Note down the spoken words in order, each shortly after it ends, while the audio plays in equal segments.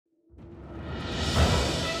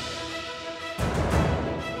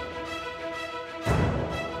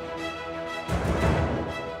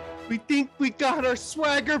got our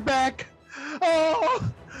swagger back.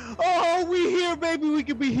 We here, baby. We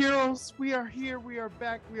can be heroes. We are here. We are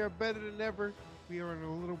back. We are better than ever. We are in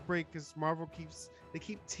a little break because Marvel they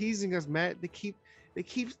keep teasing us, Matt. They keep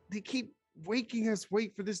waking us.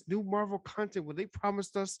 Wait for this new Marvel content when they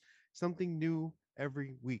promised us something new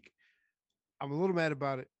every week. I'm a little mad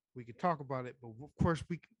about it. We can talk about it, but of course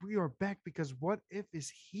we are back because What If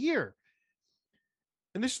is here.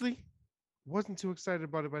 Initially, wasn't too excited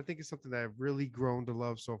about it, but I think it's something that I've really grown to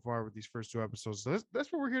love so far with these first two episodes. So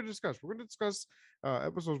that's what we're here to discuss. We're going to discuss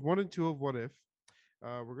episodes 1 and 2 of What If.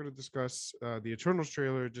 We're going to discuss the Eternals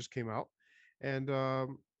trailer just came out, and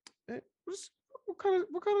we'll kind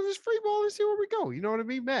of just free ball and see where we go. You know what I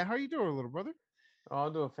mean, Matt? How you doing, little brother? Oh,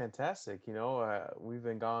 I'm doing fantastic. We've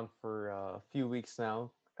been gone for a few weeks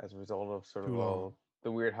now as a result of sort Too of long. all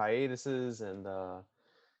the weird hiatuses and the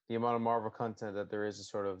amount of Marvel content that there is to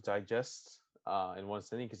sort of digest in one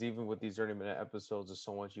sitting. Because even with these 30-minute episodes, there's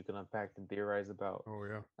so much you can unpack and theorize about Oh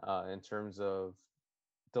yeah. in terms of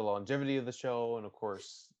the longevity of the show and, of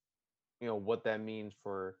course, what that means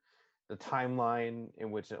for the timeline in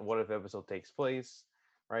which What If episode takes place,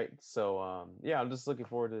 right? So yeah, I'm just looking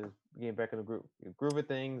forward to getting back in the groove of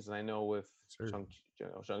things. And I know with Sure.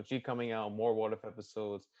 Shang-Chi coming out, more What If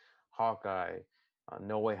episodes, Hawkeye,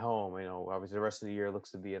 No Way Home, obviously the rest of the year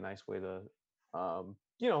looks to be a nice way to um,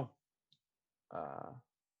 you know uh,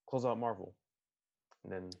 close out Marvel,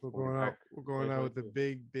 and then we'll get back We're going out with a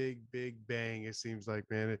 2022. big bang. It seems like,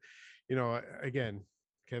 man. Again,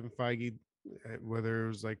 Kevin Feige, whether it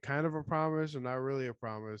was like kind of a promise or not really a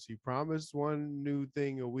promise, he promised one new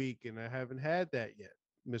thing a week, and I haven't had that yet,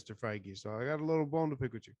 Mr. Feige. So I got a little bone to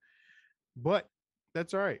pick with you, but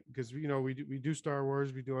that's all right because we do Star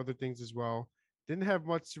Wars, we do other things as well. Didn't have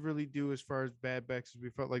much to really do as far as Bad Batch. We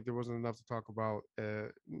felt like there wasn't enough to talk about,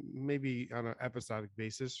 maybe on an episodic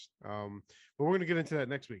basis. But we're gonna get into that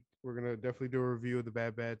next week. We're gonna definitely do a review of the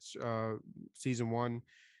Bad Batch season one,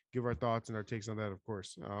 give our thoughts and our takes on that, of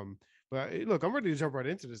course. But look, I'm ready to jump right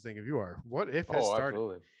into this thing if you are. What If has Oh, started.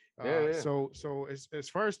 absolutely. Yeah, yeah. So as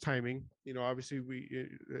far as timing, obviously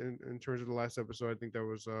in terms of the last episode, I think that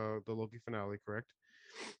was the Loki finale, correct?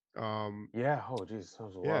 Um, Yeah. Oh, geez, that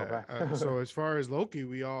was a while yeah. back. So as far as Loki,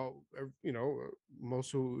 we all,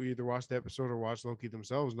 most who either watched the episode or watched Loki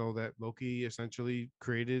themselves know that Loki essentially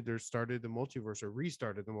created or started the multiverse or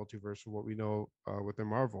restarted the multiverse from what we know within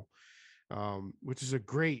Marvel, which is a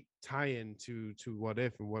great tie-in to What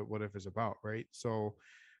If and what If is about, right? So,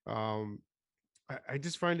 um, I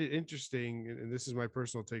just find it interesting, and this is my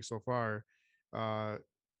personal take so far. Uh,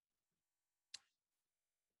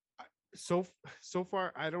 so so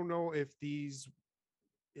far, I don't know if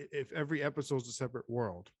every episode is a separate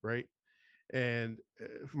world, right? And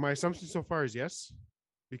my assumption so far is yes,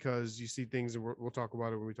 because you see things, and we'll talk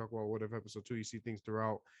about it when we talk about What If episode 2. You see things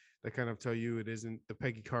throughout that kind of tell you it isn't the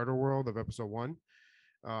Peggy Carter world of episode 1.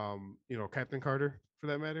 Captain Carter for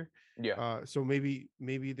that matter. Yeah. So maybe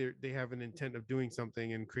they have an intent of doing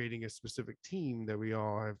something and creating a specific team that we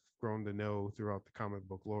all have grown to know throughout the comic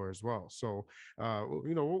book lore as well. So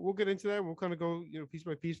we'll get into that. And we'll kind of go piece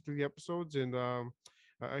by piece through the episodes. And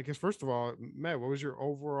I guess first of all, Matt, what was your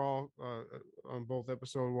overall on both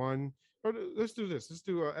episode 1? Or let's do this. Let's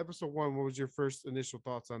do episode 1. What was your first initial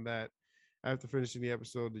thoughts on that? After finishing the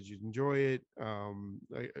episode, did you enjoy it?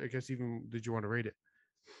 I guess even did you want to rate it?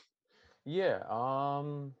 Yeah.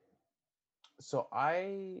 So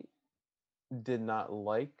I did not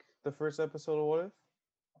like the first episode of What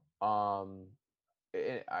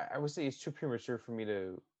If. I would say it's too premature for me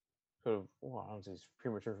to sort of. Well, I don't say it's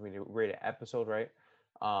premature for me to rate an episode, right?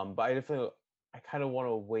 But I kind of want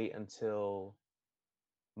to wait until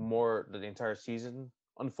more the entire season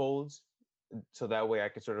unfolds, so that way I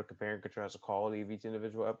can sort of compare and contrast the quality of each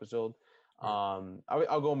individual episode. Right.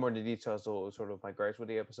 I'll go more into details. So sort of my gripes with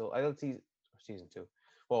the episode. I like season 2.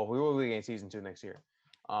 Well, we will be getting season 2 next year.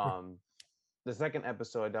 Um, the second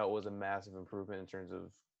episode I thought was a massive improvement in terms of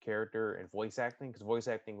character and voice acting, because voice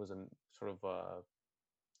acting was a sort of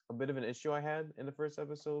a bit of an issue I had in the first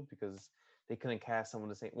episode because they couldn't cast some of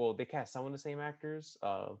the same. Well, they cast some of the same actors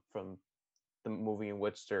from the movie in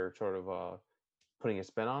which they're sort of putting a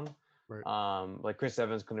spin on. Right. Like Chris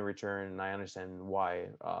Evans couldn't return, and I understand why.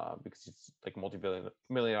 Because he's like a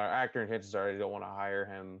multi-million-dollar actor, and chances are they don't want to hire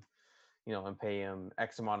him, and pay him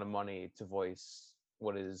X amount of money to voice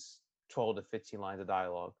what is 12 to 15 lines of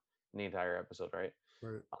dialogue in the entire episode, right?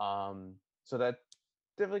 Right. So that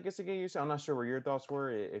definitely gets to get used to. I'm not sure what your thoughts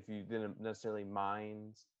were. If you didn't necessarily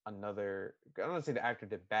mind another, I don't want to say the actor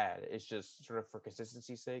did bad. It's just sort of for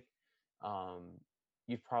consistency's sake. Um,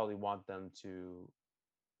 you'd probably want them to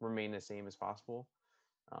remain the same as possible.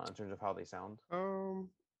 in terms of how they sound.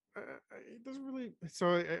 It doesn't really.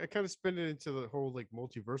 So I kind of spin it into the whole like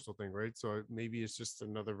multiversal thing, right? So maybe it's just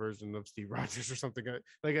another version of Steve Rogers or something.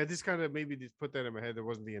 I just kind of maybe just put that in my head. That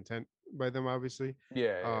wasn't the intent by them, obviously.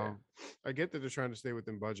 Yeah, yeah, I get that they're trying to stay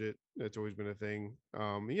within budget. That's always been a thing.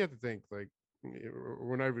 You have to think like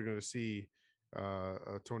we're not even going to see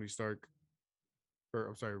Tony Stark, or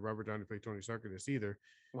I'm sorry, Robert Downey play Tony Stark in this either.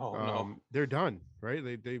 Oh no. They're done, right?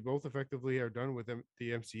 They both effectively are done with the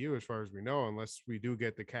MCU as far as we know, unless we do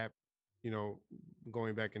get the Cap,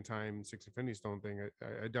 going back in time, Six Infinity Stone thing.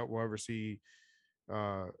 I doubt we'll ever see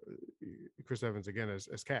uh, Chris Evans again as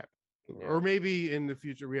Cap, Yeah. or maybe in the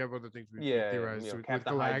future we have other things we Yeah, theorize with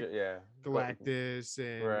Captain Hydra. Yeah. Galactus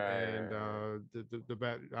and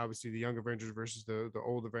Right. obviously the Young Avengers versus the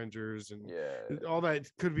old Avengers and Yeah. all that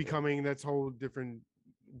could be coming. That's a whole different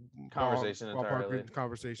Conversation entirely. ballpark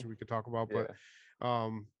conversation we could talk about. But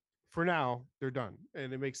Yeah. for now, they're done,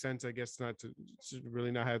 and it makes sense, I guess, not to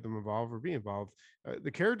really not have them involved or be involved. The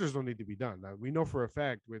characters don't need to be done. We know for a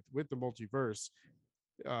fact with the multiverse,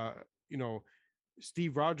 uh, you know,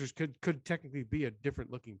 Steve Rogers could technically be a different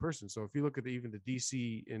looking person. So if you look at even the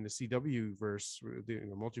DC and the CW verse, the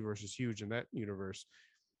multiverse is huge in that universe.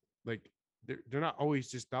 Like they're not always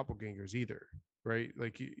just doppelgangers either, right?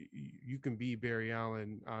 Like you can be Barry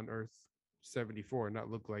Allen on Earth 74 and not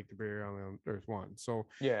look like the Barry Allen on Earth 1. So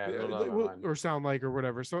Yeah. No doubt in my mind. or sound like or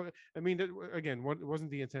whatever. So I mean, again, what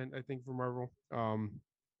wasn't the intent, I think, for Marvel.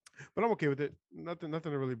 But I'm okay with it. Nothing that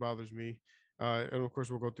really bothers me. And of course,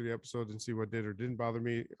 we'll go through the episodes and see what did or didn't bother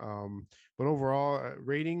me. But overall,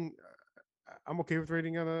 rating, I'm okay with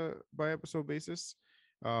rating on a by episode basis.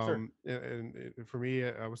 Sure. And for me,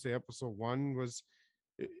 I would say episode one was.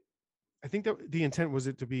 I think that the intent was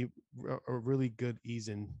it to be a really good ease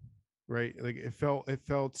in, right? Like it felt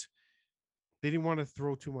they didn't want to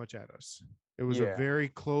throw too much at us. It was a Yeah. very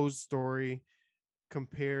closed story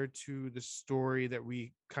compared to the story that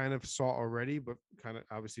we kind of saw already, but kind of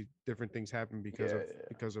obviously different things happen Yeah.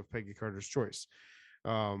 because of Peggy Carter's choice.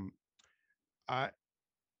 Um, I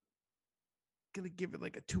gonna give it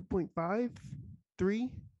like a 2.5, 3.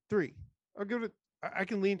 I'll give it. I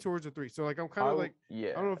can lean towards a 3. So like I'm kind of like I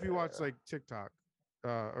Yeah. don't know if you watch like TikTok,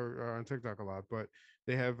 or on TikTok a lot, but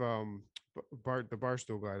they have Bart the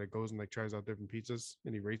Barstool guy that goes and like tries out different pizzas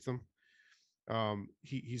and he rates them.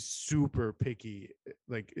 He's super picky,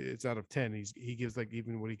 like it's out of 10. He gives like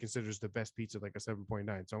even what he considers the best pizza like a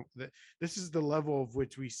 7.9. So this is the level of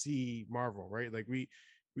which we see Marvel, right? Like we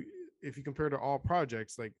if you compare to all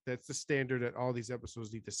projects, like that's the standard that all these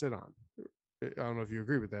episodes need to sit on. I don't know if you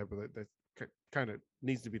agree with that, but that kind of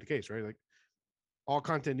needs to be the case, right? Like all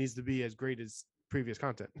content needs to be as great as previous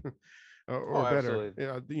content. Oh, Or better, absolutely.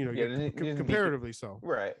 Yeah. Needs to be comparatively so.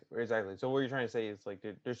 right. Exactly. So what you're trying to say is like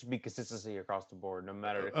there should be consistency across the board, no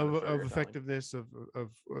matter the kind of story Of you're telling. effectiveness of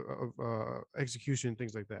execution,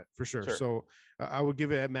 things like that, for sure. Sure. So I would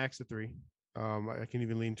give it at max a 3. I can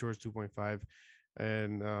even lean towards 2.5,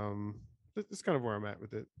 and that's kind of where I'm at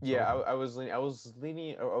with it. Yeah, So I was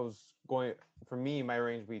leaning. I was going for me. My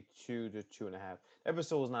range would be 2 to 2.5. The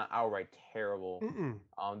episode was not outright terrible.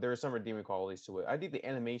 mm-mm. There are some redeeming qualities to it. I think the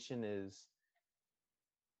animation is.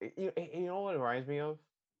 You know what it reminds me of,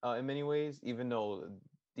 in many ways, even though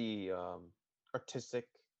the artistic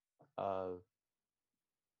uh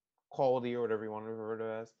quality or whatever you want to refer to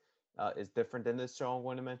it as is different than this show I'm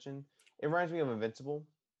going to mention. It reminds me of Invincible,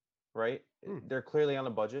 right? Mm, They're clearly on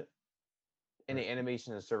a budget and right, the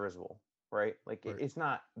animation is serviceable, right? Like right. it's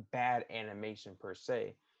not bad animation per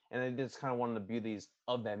se. And I just kind of one of the beauties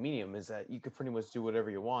of that medium is that you could pretty much do whatever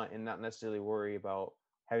you want and not necessarily worry about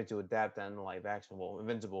having to adapt that in live action. Well,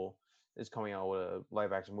 Invincible is coming out with a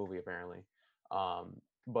live action movie apparently,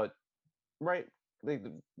 but right,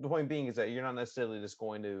 the point being is that you're not necessarily just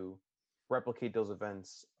going to replicate those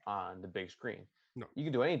events on the big screen. No, You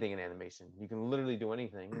can do anything in animation. You can literally do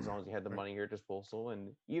anything as long as you have the right. money at your disposal.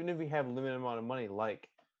 And even if you have a limited amount of money, like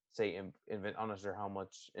say, I'm not sure how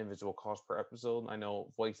much Invincible costs per episode. I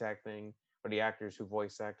know voice acting or the actors who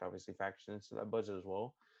voice act obviously factor into that budget as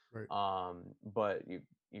well. Right. But you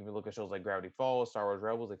even look at shows like Gravity Falls, Star Wars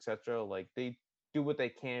Rebels, etc. Like they do what they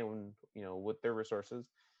can, with their resources,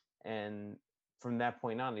 and from that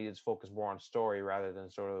point on, they just focus more on story rather than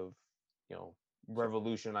sort of, you know, So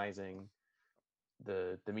revolutionizing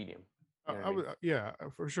the medium. You know what I I mean? would, yeah,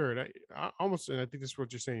 for sure. And I almost, and I think this is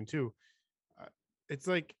what you're saying too. Uh, it's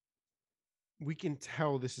like we can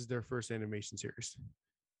tell this is their first animation series.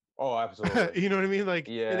 Oh, absolutely. You know what I mean? Like,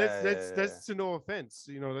 and Yeah, yeah, yeah. that's to no offense.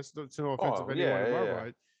 That's to no offense of Oh, anyone yeah, in yeah, Marvel.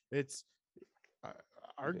 yeah. It's uh,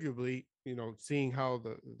 Yeah. arguably, seeing how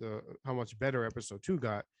the how much better episode 2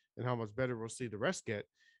 got and how much better we'll see the rest get.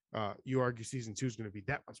 you argue season 2 is going to be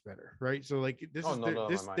that much better, right? So like this Oh, is no their doubt in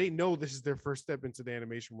my this mind. they know this is their first step into the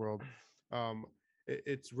animation world. um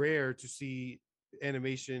it's rare to see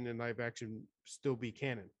animation and live action still be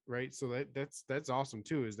canon, right? So that's awesome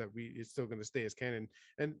too, is that it's still going to stay as canon.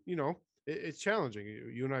 And it's challenging.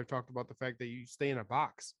 You and I have talked about the fact that you stay in a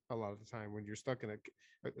box a lot of the time when you're stuck in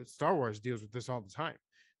Star Wars deals with this all the time.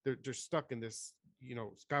 They're stuck in this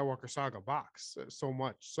Skywalker saga box, so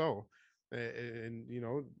much so. And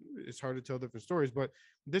it's hard to tell different stories, but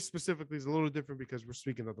this specifically is a little different because we're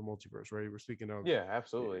speaking of the multiverse, right? We're speaking of, Yeah,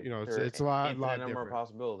 absolutely. There it's a lot infinite lot number of different,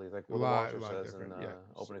 possibilities, like a what the lot Watcher says in different. Yeah.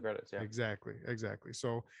 So, opening credits. Yeah. exactly.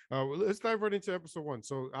 So let's dive right into episode 1.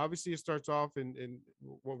 So obviously it starts off in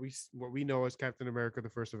what we know as Captain America: The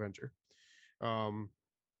First Avenger. um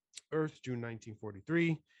Earth, June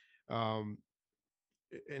 1943. um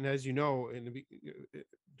and as you know,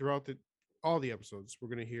 throughout all the episodes, we're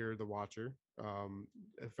going to hear the Watcher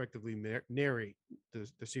effectively narrate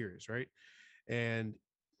the series, right? And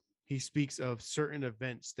he speaks of certain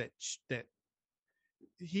events that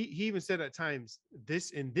he even said at times,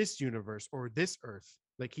 this in this universe or this Earth,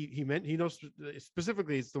 like he meant, he knows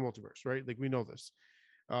specifically it's the multiverse, right? Like we know this.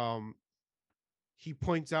 um he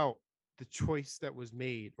points out the choice that was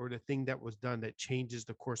made or the thing that was done that changes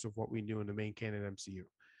the course of what we knew in the main canon MCU.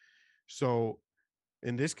 So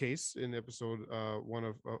in this case, in episode 1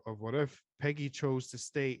 of What If, Peggy chose to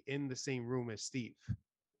stay in the same room as Steve.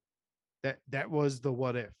 That was the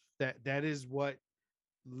what if. That is what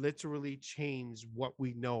literally changed what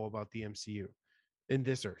we know about the MCU in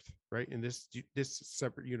this Earth, right? In this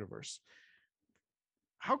separate universe.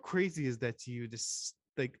 How crazy is that to you? This,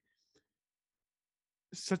 like,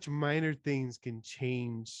 such minor things can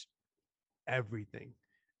change everything.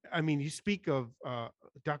 I mean, you speak of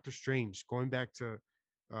Doctor Strange going back to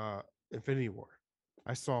uh, Infinity War.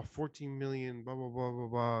 I saw 14 million, blah, blah, blah, blah,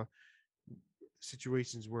 blah,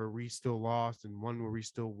 situations where we still lost and one where we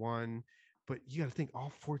still won. But you got to think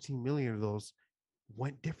all 14 million of those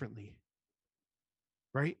went differently,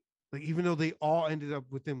 right? Like, even though they all ended up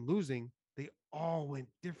with them losing, they all went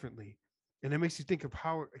differently. And that makes you think of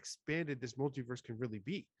how expanded this multiverse can really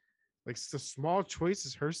be. Like, the small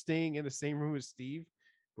choices, her staying in the same room as Steve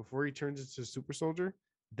before he turns into a super soldier,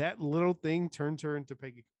 that little thing turned her into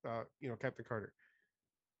Peggy, Captain Carter.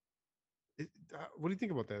 What do you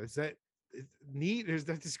think about that? Is that neat? Is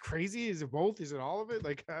that just crazy? Is it both? Is it all of it?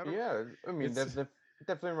 Like, I don't. Yeah, I mean It's that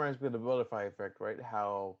definitely reminds me of the butterfly effect, right?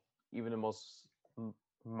 How even the most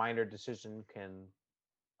minor decision can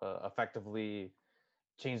effectively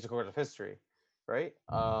change the course of history, right?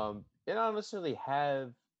 And I don't necessarily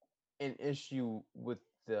have an issue with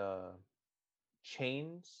the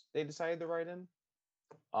chains they decided to write in.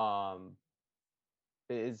 Um,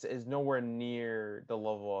 is nowhere near the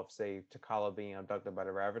level of, say, T'Challa being abducted by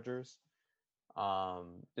the Ravagers.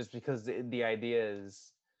 Just because the idea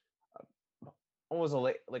is almost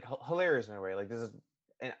hilarious in a way. Like, this is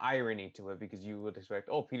an irony to it, because you would expect,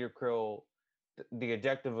 oh, Peter Quill. The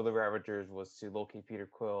objective of the Ravagers was to locate Peter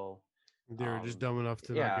Quill. they're just dumb enough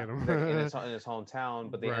to not Yeah, get him. like in his hometown,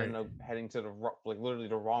 but they Right, ended up heading to like literally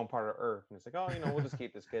the wrong part of Earth, and it's like, oh, we'll just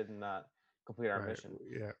keep this kid and not complete our right, mission.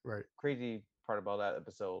 yeah, right. Crazy part about that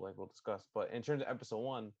episode, like we'll discuss. But in terms of episode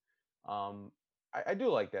 1, um, I do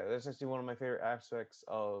like that. That's actually one of my favorite aspects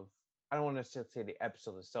of. I don't want to necessarily say the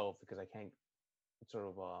episode itself, because I can't sort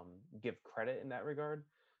of give credit in that regard,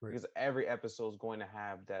 Right. because every episode is going to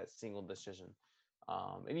have that single decision.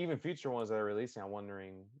 And even future ones that are releasing, I'm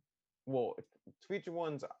wondering, well, future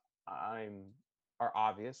ones I'm are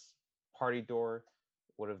obvious. Party Door,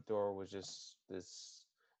 what if Door was just this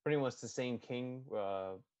pretty much the same king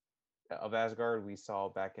of Asgard we saw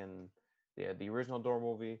back in the original Door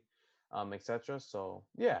movie, etc. So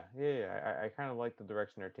yeah. I kind of like the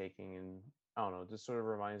direction they're taking, and I don't know, just sort of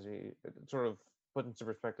reminds me, it sort of put into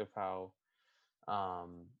perspective how,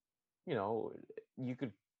 um, you know, you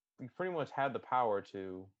pretty much had the power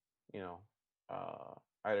to, you know,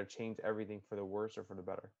 either change everything for the worse or for the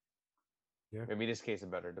better. Yeah. Maybe this case is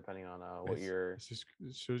better, depending on what It's just,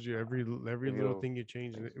 it shows you uh, every the little view of thing you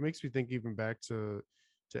change, and things. it makes me think even back to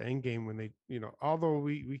Endgame when they, although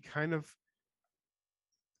we kind of,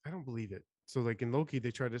 I don't believe it. So like in Loki,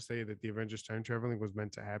 they tried to say that the Avengers time traveling was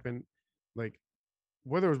meant to happen. Like,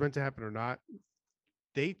 whether it was meant to happen or not,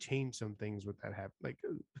 they changed some things with that happen. Like,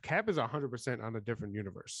 Cap is 100% on a different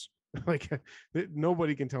universe. Like,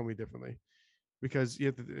 nobody can tell me differently, because you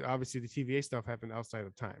have to, obviously the TVA stuff happened outside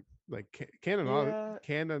of time. Like, Yeah,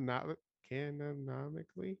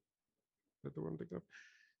 canonically, is that the word I'm thinking of?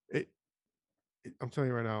 It, I'm telling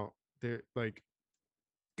you right now, they're like,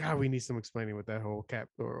 God, we need some explaining with that whole Cap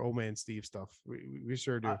or Old Man Steve stuff. We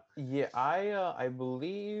sure do. Yeah, I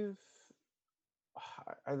believe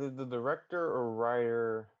either the director or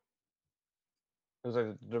writer, it was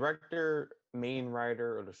like the director, main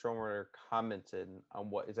writer, or the showrunner commented on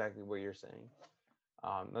what you're saying.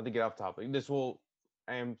 Not to get off topic.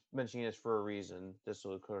 I am mentioning this for a reason, just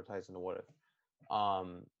so it kind of ties into what if.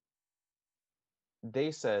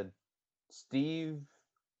 They said Steve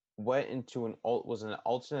went into was an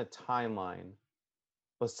alternate timeline,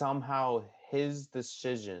 but somehow his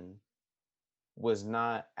decision was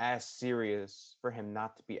not as serious for him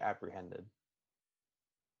not to be apprehended.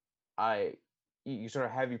 I You sort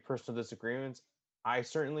of have your personal disagreements. I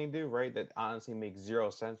certainly do, right? That honestly makes zero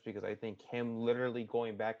sense because I think him literally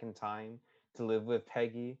going back in time to live with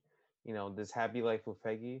Peggy, this happy life with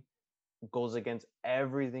Peggy, goes against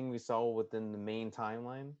everything we saw within the main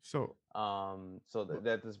timeline. So So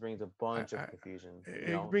that just brings a bunch of I confusion.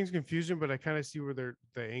 it brings confusion, but I kind of see where the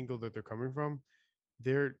angle that they're coming from.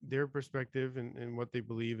 Their perspective and what they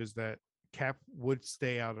believe is that Cap would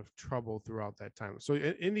stay out of trouble throughout that time. So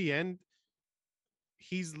in the end,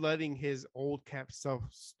 he's letting his old Cap self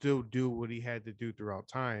still do what he had to do throughout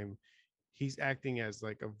time. He's acting as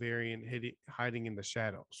like a variant hiding in the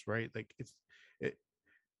shadows, right? Like it,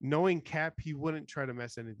 knowing Cap, he wouldn't try to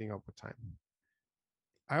mess anything up with time.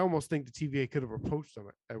 I almost think the TVA could have approached him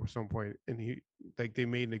at some point, and they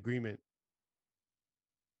made an agreement,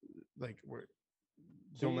 like, where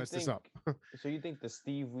So don't you mess this think up. so you think the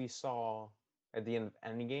Steve we saw at the end of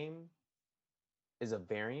Endgame is a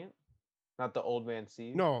variant, not the old man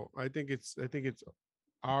Steve? No, I think it's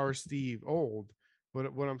our Steve old,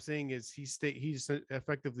 but what I'm saying is he's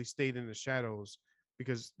effectively stayed in the shadows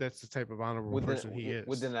because that's the type of honorable person he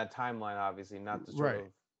Within is. that timeline, obviously, not the sort Right,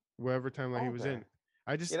 of. wherever timeline he was Okay. in.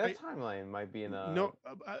 I just Yeah, I that timeline might be in a. no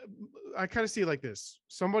I kind of see it like this: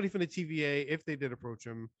 somebody from the TVA, if they did approach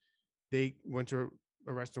him, they went to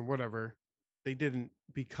arrest him, whatever. They didn't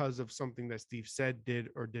because of something that Steve said, did,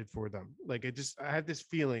 or did for them. Like I had this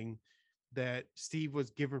feeling that Steve was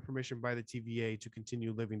given permission by the TVA to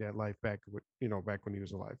continue living that life back, back when he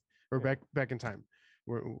was alive, or Yeah. back in time,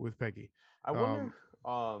 with Peggy. I wonder.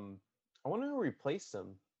 Um, I wonder who replaced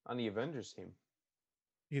him on the Avengers team.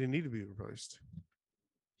 he didn't need to be replaced.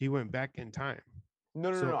 He went back in time, No,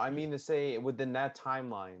 no, no. so I mean to say within that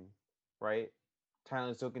timeline, right?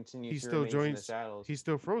 Timeline still he continues to still remains in the joins. shadows. He's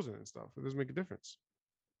still frozen and stuff. It doesn't make a difference.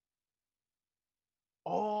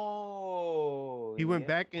 Oh, He went yeah.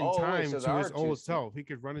 back in Oh, wait. time So there to are his two old Steve. self. He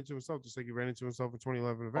could run into himself just like he ran into himself in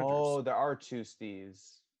 2011 Avengers. Oh, there are two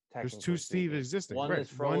Steves, There's two technically Steve speaking. existing, One right?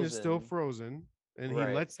 is One is still frozen. frozen, and he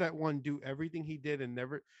Right. lets that one do everything he did and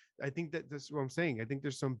never. I think that's what I'm saying. I think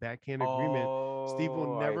there's some backhand agreement. Steve will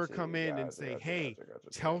Oh, I never come see. in and Gotcha, say, gotcha, "Hey, gotcha,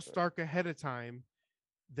 gotcha, tell gotcha. Stark ahead of time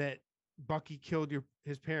that Bucky killed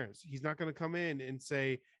his parents." He's not going to come in and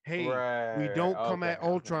say, "Hey, we Right, right. don't come Okay, at okay.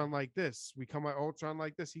 Ultron like this. We come at Ultron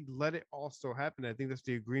like this." He let it all still happen. I think that's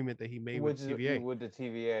the agreement that he made with Which is TVA. with the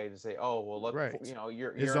TVA to say, oh well, look, Right. As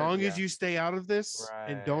you're long as yeah. you stay out of this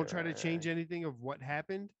and Right, don't try to right, change right. anything of what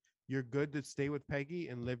happened, you're good to stay with Peggy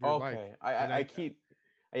and live your life. Okay, And I keep,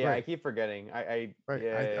 yeah, I right, keep forgetting. right. Yeah,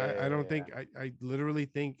 yeah, I yeah, don't yeah. think I literally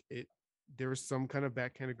think there was some kind of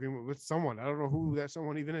backhand agreement with someone. I don't know who that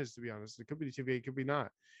someone even is, to be honest. It could be the TVA, it could be not.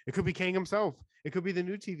 It could be Kang himself. It could be the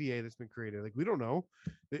new TVA that's been created. Like, we don't know.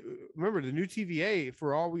 Remember, the new TVA,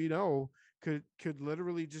 for all we know, could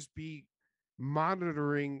literally just be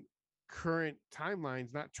monitoring current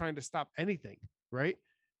timelines, not trying to stop anything, right?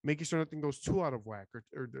 Making sure nothing goes too out of whack,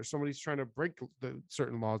 or somebody's trying to break the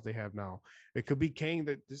certain laws they have now. It could be Kang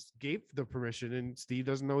that just gave the permission, and Steve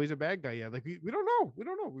doesn't know he's a bad guy yet. Like, we don't know. We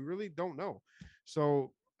don't know. We really don't know.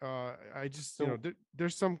 So I just, So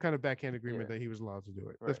there's some kind of backhand agreement yeah, that he was allowed to do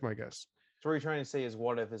it. right. That's my guess. So what you're trying to say is,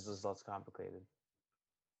 what if this is less complicated?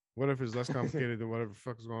 What if it's less complicated than whatever the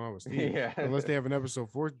fuck is going on with Steve? Yeah, Unless they have an episode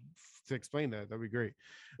 4 to explain that, that'd be great.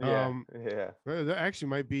 yeah, yeah. That actually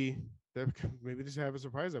might be that. Maybe just have a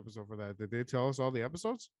surprise episode for that. Did they tell us all the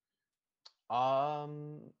episodes?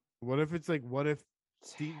 Um, What if it's like, what if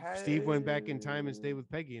Steve went back in time and stayed te- with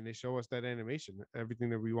Peggy, and they show us that animation, everything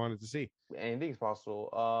that we wanted to see? anything's possible.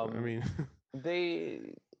 I mean,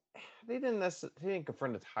 They they didn't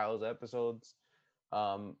confirm the titles of episodes.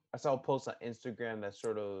 I saw a post on Instagram that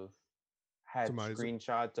sort of had surmise it,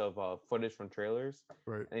 screenshots of footage from trailers,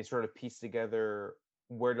 right? and they sort of pieced together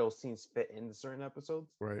where those scenes fit into certain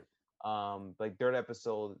episodes. Right. Like third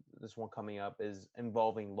episode, this one coming up is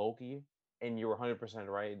involving Loki, and you were 100%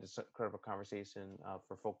 right. Just kind of a conversation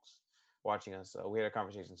for folks watching us. We had a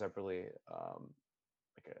conversation separately,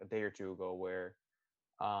 like a day or two ago, where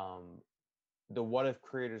um the What If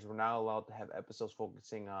creators were not allowed to have episodes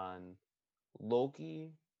focusing on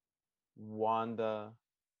Loki, Wanda,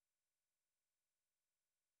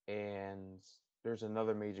 and there's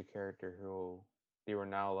another major character who they were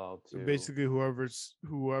not allowed to. Basically,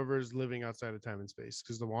 whoever's living outside of time and space,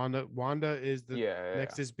 because the Wanda is the Yeah, yeah, yeah.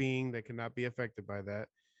 nexus being that cannot be affected by that.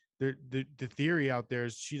 The theory out there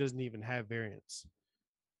is she doesn't even have variants.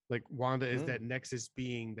 Like Wanda is that Mm, nexus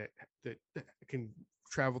being that can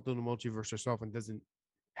travel through the multiverse herself and doesn't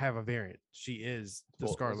have a variant. She is the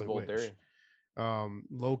it's a Scarlet bold Witch. theory.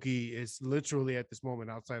 Loki is literally at this moment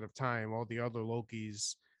outside of time. All the other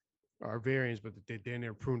Lokis are variants, but they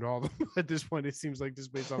never pruned all of them at this point. It seems like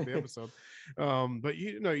just based off the episode. But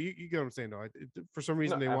you get what I'm saying though. For some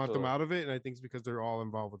reason No, they want them absolutely. out of it, and I think it's because they're all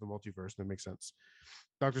involved with the multiverse, and it makes sense.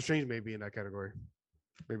 Doctor Strange may be in that category.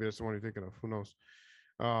 Maybe that's the one you're thinking of. Who knows?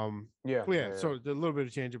 Yeah, Well, yeah, yeah. yeah. So a little bit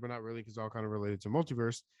of change, but not really, because all kind of related to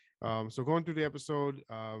multiverse. So going through the episode,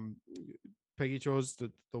 Peggy chose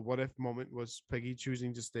the what if moment was Peggy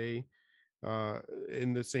choosing to stay uh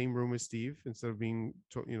in the same room as Steve instead of being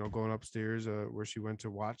going upstairs where she went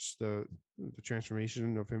to watch the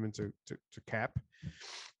transformation of him into to Cap.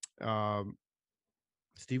 Um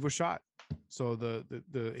Steve was shot. So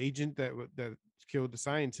the agent that killed the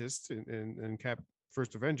scientist and Cap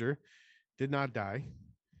first Avenger did not die.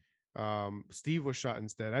 Steve was shot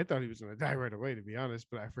instead. I thought he was going to die right away, to be honest,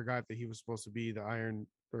 but I forgot that he was supposed to be the Iron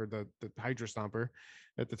or the Hydra Stomper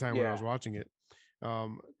at the time when I Yeah. was watching it.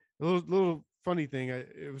 Um, a little funny thing.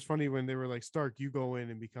 It was funny when they were like, Stark, you go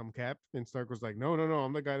in and become Cap, and Stark was like, no, no, no,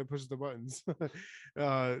 I'm the guy that pushes the buttons.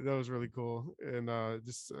 That was really cool, and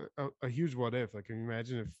just a huge what if. Like, can you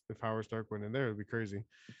imagine if Howard Stark went in there? It'd be crazy.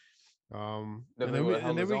 And Definitely then would we have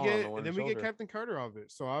held his own on the Winter get Soldier. Captain Carter of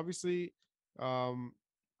it. So obviously, um,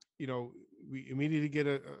 you know, we immediately get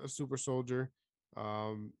a super soldier.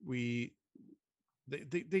 We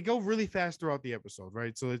they go really fast throughout the episode,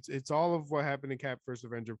 right? So it's all of what happened in Cap First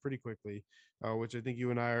Avenger pretty quickly, which I think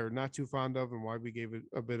you and I are not too fond of, and why we gave it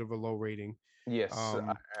a bit of a low rating. Yes. Um,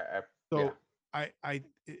 Yeah. so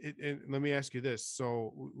and let me ask you this: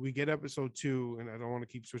 so we get episode two, and I don't want to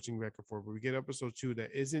keep switching back and forth, but we get episode two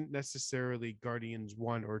that isn't necessarily Guardians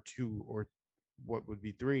one or two or what would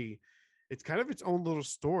be three. It's kind of its own little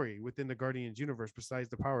story within the Guardians universe, besides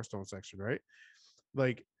the Power Stone section, right?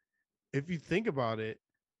 Like, if you think about it,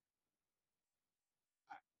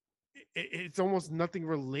 it's almost nothing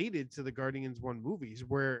related to the Guardians one movies.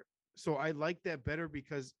 Where so I like that better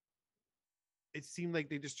because it seemed like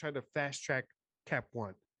they just tried to fast track Cap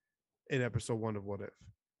one in episode one of What If,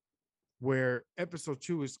 where episode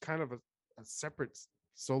two is kind of a separate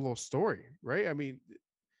solo story, right? I mean,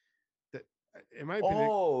 that in my opinion,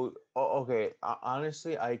 Okay.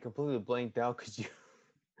 Honestly, I completely blanked out because you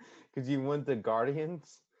because you went to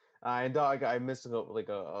Guardians. I thought I missed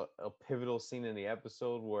a pivotal scene in the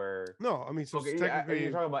episode where. no, I mean, so Okay, yeah, technically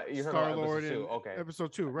you're talking Star about episode Lord two. in Okay,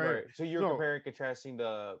 episode two, right? right. So you're No, comparing, contrasting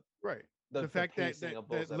right. the The fact that pacing of that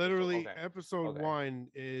both episodes. literally Okay, episode okay, one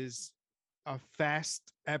is a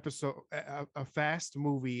fast episode, a fast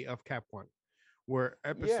movie of Cap one, where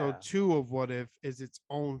episode yeah, two of What If is its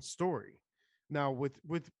own story. Now with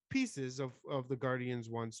pieces of the Guardians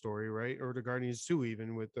one story, right, or the Guardians two,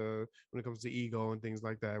 even with the when it comes to ego and things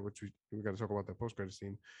like that, which we got to talk about that post credit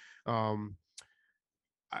scene. Um,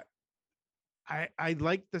 I I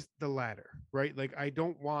like the latter, right? Like I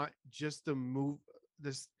don't want just to move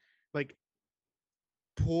this, like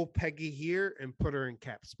pull Peggy here and put her in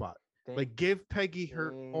Cap spot. thank, Like give Peggy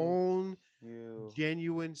her thank own you.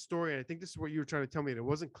 genuine story. And I think this is what you were trying to tell me, and it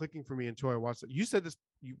wasn't clicking for me until I watched it. You said this.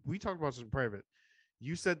 We talked about this in private.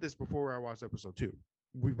 You said this before I watched episode two.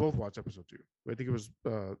 We both watched episode two. I think it was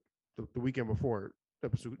the weekend before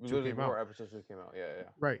episode two Literally came out. before episode two came out. Yeah, yeah.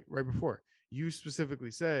 Right before. You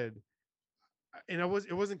specifically said, and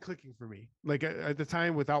it wasn't clicking for me. Like at the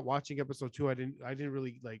time, without watching episode two, I didn't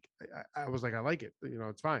really like. I was like, I like it.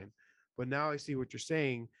 It's fine. But now I see what you're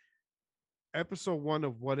saying. Episode one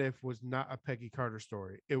of What If was not a Peggy Carter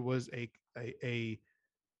story. It was a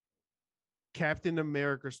Captain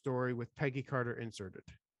America story with Peggy Carter inserted.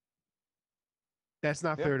 That's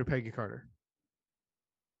not Yeah. fair to Peggy Carter.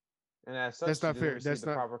 And as such, That's she not didn't fair. receive That's the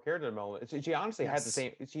not. proper character development. She honestly had the Yes,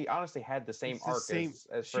 same. She honestly had the same it's the arc same.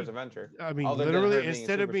 as First She, Adventure, I mean, other than her literally, being a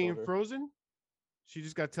instead of super being soldier. frozen, she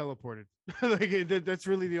just got teleported. Like that's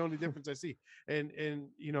really the only difference I see. And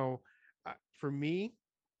for me,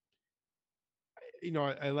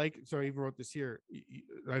 I like. So I even wrote this here.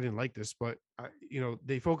 I didn't like this, but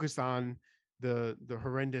they focused on the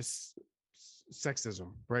horrendous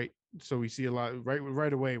sexism, right? So we see a lot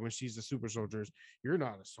right away when she's a super soldier. You're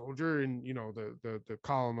not a soldier, and the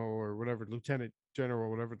colonel or whatever, lieutenant general,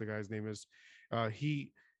 whatever the guy's name is,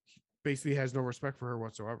 he basically has no respect for her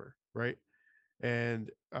whatsoever, right? And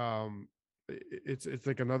it's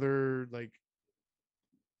like another like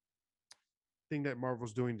thing that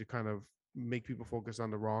Marvel's doing to kind of make people focus on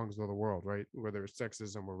the wrongs of the world, right? Whether it's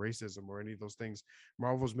sexism or racism or any of those things,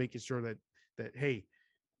 Marvel's making sure that hey,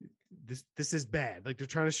 this is bad. Like they're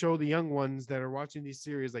trying to show the young ones that are watching these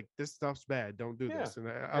series like this stuff's bad. Don't do Yeah, this, and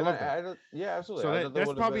I and love that. I don't. Yeah, absolutely. So I thought that that's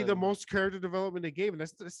would have probably the been. most character development they gave, and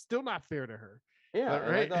that's still not fair to her, Yeah, and I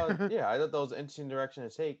right? thought, yeah, I thought that was an interesting direction to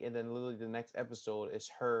take. And then literally the next episode is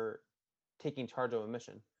her taking charge of a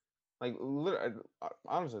mission. Like literally,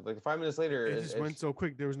 honestly, like 5 minutes later, It just went it's so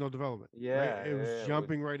quick. There was no development, right? yeah, It was yeah, with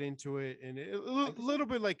jumping right into it, and a like I said, little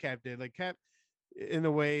bit like Cap did. Like Cap, in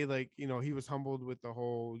a way, like he was humbled with the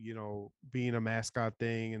whole being a mascot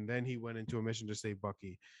thing, and then he went into a mission to save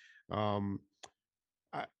Bucky. Um,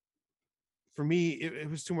 I, for me, it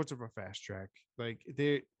was too much of a fast track. Like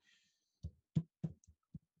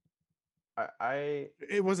I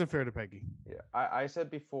it wasn't fair to Peggy. yeah, I said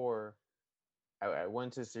before I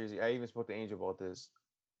went to the series. I even spoke to Angel about this,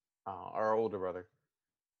 our older brother.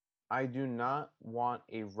 I do not want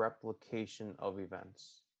a replication of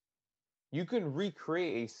events. You can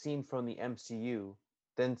recreate a scene from the MCU,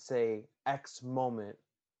 then say X moment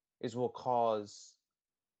is what cause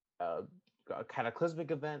uh, a cataclysmic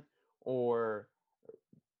event, or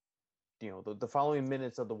the following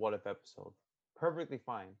minutes of the What If episode. Perfectly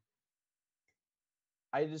fine.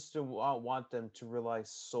 I just don't want them to rely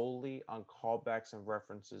solely on callbacks and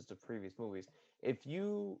references to previous movies. If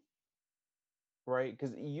you right,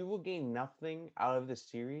 because you will gain nothing out of this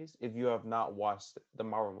series if you have not watched the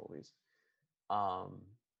Marvel movies. Um,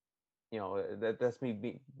 that's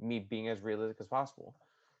me being as realistic as possible.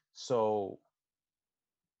 So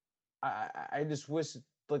I just wish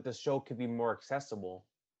like the show could be more accessible,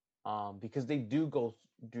 because they do go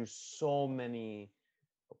through so many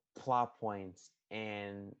plot points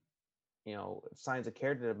and signs of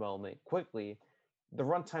character development quickly. The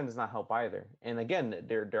runtime does not help either. And again,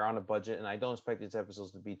 they're on a budget, and I don't expect these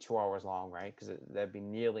episodes to be 2 hours long, right? Because that'd be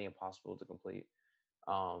nearly impossible to complete,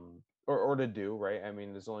 or to do, right? I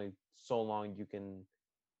mean, there's only so long you can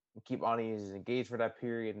keep audiences engaged for that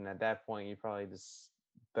period, and at that point, you're probably just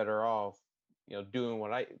better off, doing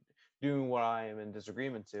what I am in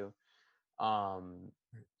disagreement to.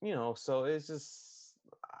 So it's just,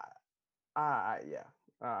 yeah,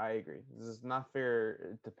 I agree. This is not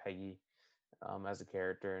fair to Peggy, as a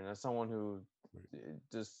character, and as someone who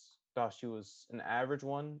just thought she was an average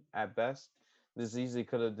one at best. This easily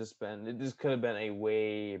could have just been. This could have been a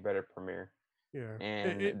way better premiere, Yeah.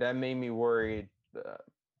 and that made me worried.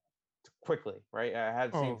 Quickly, right? I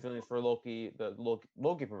had the same Oh, feelings for Loki, the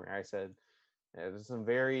Loki premiere. I said, yeah, there's some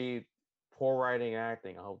very poor writing and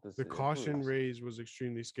acting. I hope this the caution improves. raised was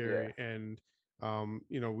extremely Yeah. scary, and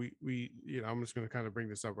we I'm just going to kind of bring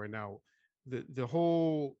this up right now. The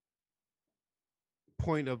whole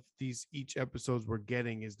point of these each episodes we're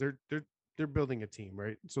getting is they're building a team,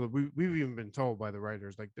 right? So we've even been told by the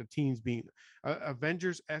writers like the teams being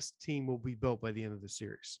Avengers S team will be built by the end of the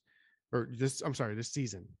series, or this I'm sorry, this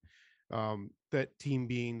season. That team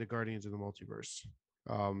being the Guardians of the Multiverse.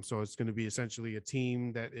 So it's going to be essentially a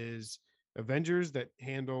team that is Avengers that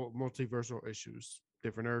handle multiversal issues,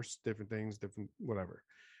 different Earths, different things, different whatever.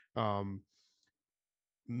 Um,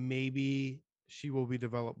 Maybe she will be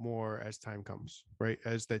developed more as time comes, right?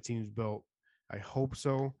 As that team's built. I hope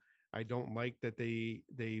so. I don't like that they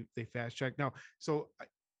fast track now. So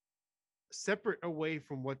separate away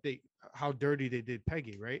from what they how dirty they did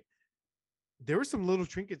Peggy, right? There were some little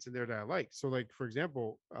trinkets in there that I liked. So like for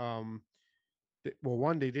example, well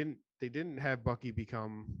one they didn't have Bucky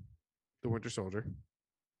become the Winter Soldier,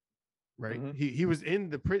 right? Mm-hmm. He was in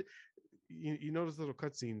the you notice little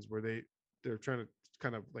cutscenes where they're trying to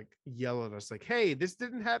kind of like yell at us like, hey, this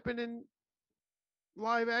didn't happen in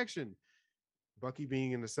live action. Bucky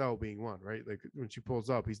being in the cell being one, right? Like when she pulls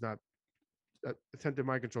up, he's not attempted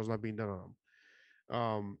mind control is not being done on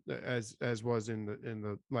him. As was in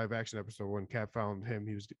the live action episode when Cap found him,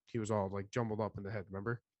 he was all like jumbled up in the head.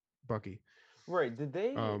 Remember, Bucky. Right. Did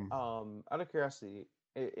they, Um, out of curiosity,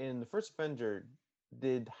 in the first Avenger,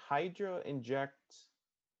 did Hydra inject,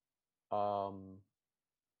 um,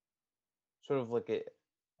 sort of like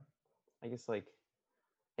I guess like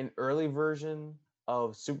an early version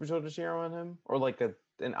of Super Soldier Serum on him, or like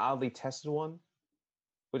an oddly tested one,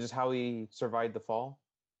 which is how he survived the fall?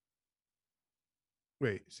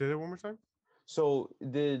 Wait, say that one more time. So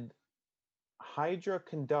did Hydra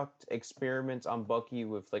conduct experiments on Bucky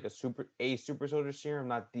with like a super soldier serum,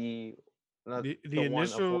 not The the one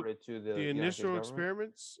initial afforded to the the United States initial government.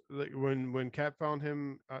 experiments, like when Cap found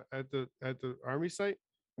him at the army site,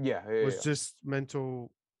 Yeah, yeah, was yeah. just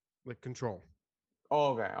mental like control.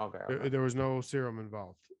 Oh, okay, okay, okay. There was no serum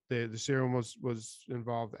involved. The serum was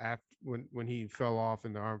involved after when he fell off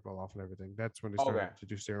and the arm fell off and everything. That's when they Okay, started to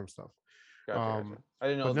do serum stuff. gotcha, gotcha. Um, I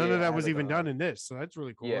didn't know but none they of that had was like even a done in this, so that's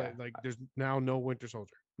really cool. yeah. Like there's now no Winter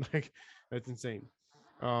Soldier. Like that's insane.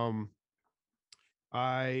 Um,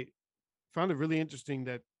 I found it really interesting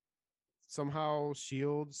that somehow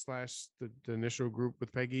Shield slash the initial group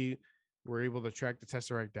with Peggy were able to track the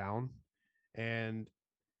Tesseract down, and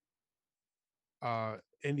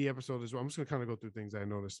in the episode as well, I'm just gonna kind of go through things I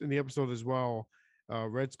noticed in the episode as well.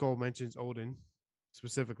 Red Skull mentions Odin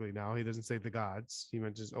specifically. Now he doesn't say the gods; he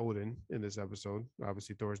mentions Odin in this episode.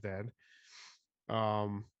 Obviously, Thor's dad.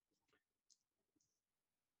 Um,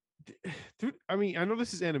 I mean, I know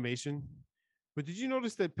this is animation, but did you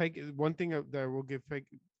notice that Peggy? One thing that I will give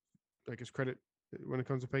Peggy like his credit when it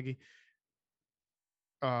comes to Peggy,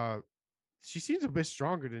 uh, she seems a bit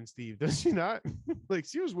stronger than Steve, does she not? Like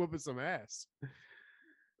she was whooping some ass.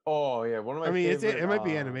 Oh yeah, one of I my mean, favorite it might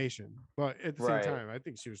be animation, but at the same right. time, I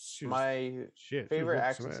think she was My shit. She was favorite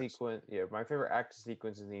whooping some action ass. sequence, yeah, my favorite action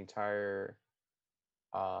sequence in the entire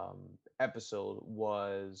episode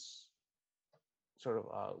was sort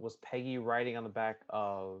of was Peggy riding on the back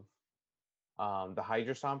of the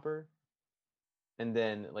Hydra Stomper and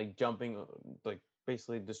then like jumping like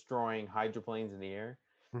basically destroying hydroplanes in the air.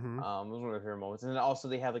 Mm-hmm. It was one of my favorite moments. And then also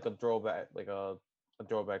they had like a throwback, like a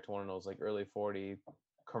throwback to one of those like early 40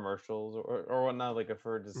 commercials or whatnot, like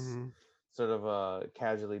for just Mm-hmm. sort of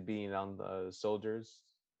casually being on the soldiers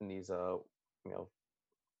in these you know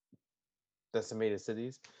decimated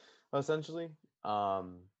cities, essentially.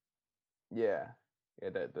 Um, yeah, yeah,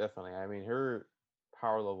 definitely. I mean, her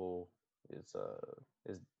power level is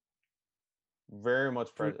very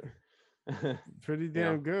much Pretty, present. pretty You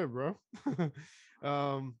know, damn good, bro.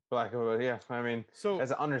 um, black of yeah. I mean, so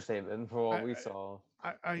that's an understatement for what I, we saw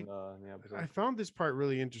I I in the episode. I found this part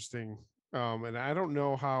really interesting. And I don't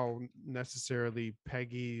know how necessarily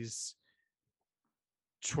Peggy's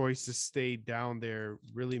choice to stay down there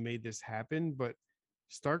really made this happen, but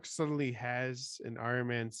Stark suddenly has an Iron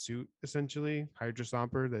Man suit, essentially, Hydra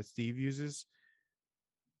Stomper that Steve uses.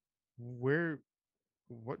 Where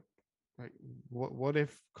what like what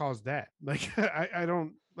if caused that? Like I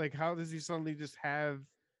don't like how does he suddenly just have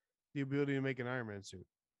the ability to make an Iron Man suit?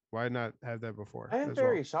 Why not have that before I am as well?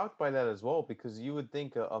 very shocked by that as well because you would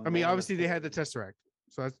think a I mean, Man of obviously they had the Steel. Tesseract,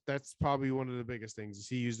 so that's probably one of the biggest things. Is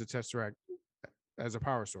he used the Tesseract as a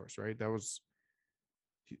power source, right? That was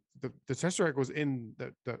the Tesseract was in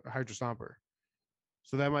the Hydra Stomper,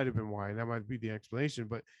 so that might have been why. That might be the explanation.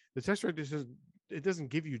 But the Tesseract just it doesn't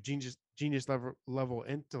give you genius level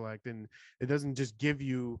intellect, and it doesn't just give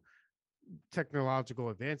you technological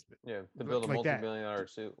advancement Yeah, to build a like that. multi-million dollar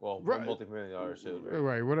suit. Well, a Right, multi-million dollar suit, right?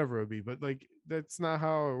 right, whatever it would be. But like that's not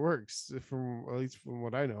how it works, from at least from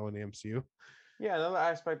what I know in the MCU. Yeah, another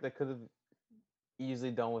aspect that could have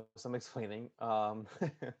easily done with some explaining.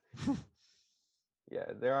 Yeah,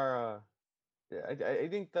 there are. Yeah, I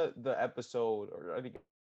think the episode, or I think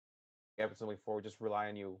episode like four, just rely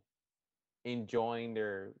on you enjoying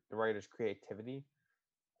the writer's creativity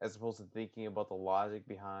as opposed to thinking about the logic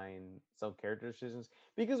behind some character decisions.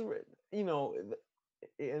 Because you know,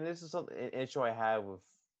 and this is something an issue I have with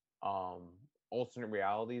um alternate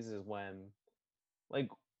realities is when like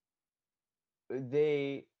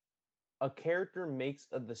they a character makes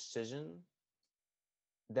a decision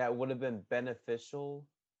that would have been beneficial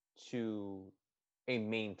to a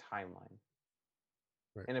main timeline.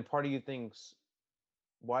 Right. And a part of you thinks,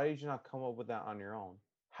 why did you not come up with that on your own?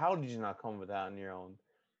 How did you not come up with that on your own?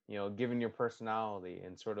 You know, given your personality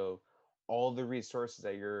and sort of all the resources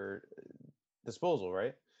at your disposal,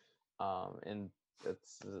 right? And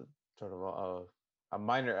that's sort of a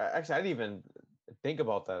minor. Actually, I didn't even think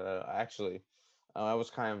about that. Actually, I was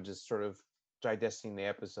kind of just sort of digesting the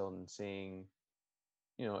episode and seeing,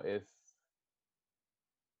 you know, if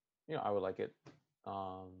I would like it.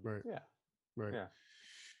 Right, Yeah, right. yeah.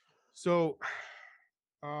 So,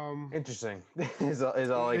 um, Interesting is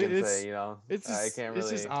all I can say. it's You know, I can't it's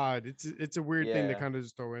just really. odd. It's a weird thing to Yeah, kind of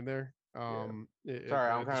just throw in there. yeah.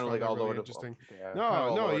 Sorry, I'm I kind just of found like that all really over the interesting. yeah, kind of No,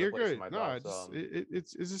 all no, over the you're place in good. my No, I thoughts.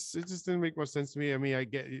 just it just didn't make much sense to me. I mean, I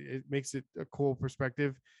get it, it makes it a cool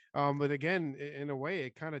perspective. But again, in a way,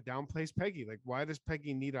 it kind of downplays Peggy. Like, why does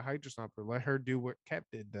Peggy need a Hydra Stomper? Let her do what Cap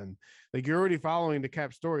did then. Like, you're already following the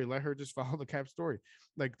Cap story. Let her just follow the Cap story.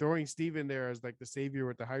 Like, throwing Steve in there as like the savior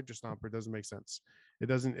with the Hydra Stomper doesn't make sense. It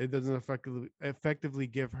doesn't effectively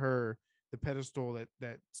give her the pedestal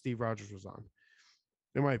that Steve Rogers was on,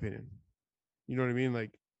 in my opinion. You know what I mean?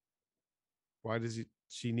 Like, why does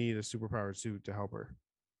she need a superpowered suit to help her?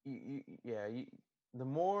 Yeah, the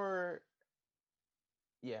more,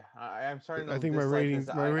 yeah, I'm starting I to think my dislike this. ratings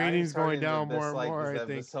my I'm ratings going starting to down more and dislike more. this I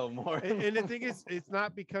think, episode more. and the thing is, it's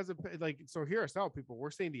not because of like. So here, us out people. We're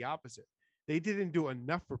saying the opposite. They didn't do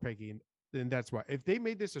enough for Peggy, and then that's why. If they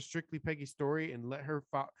made this a strictly Peggy story and let her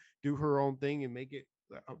do her own thing and make it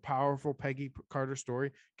a powerful Peggy Carter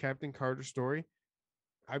story, Captain Carter story,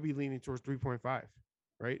 I'd be leaning towards 3.5.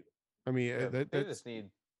 Right? I mean, Yeah, they that's just need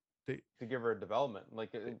they, to give her development. Like,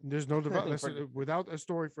 there's no development for, without a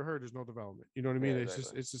story for her. There's no development. You know what I yeah, mean? It's just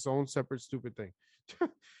exactly. it's its own separate stupid thing.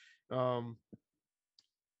 um,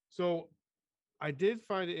 so I did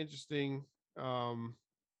find it interesting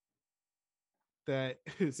that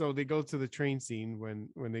so they go to the train scene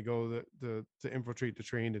when they go to infiltrate the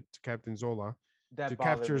train to Captain Zola to That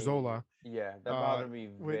bothered capture me. Zola. Yeah, that bothered me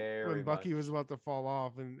When very Bucky much. was about to fall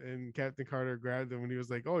off and Captain Carter grabbed him and he was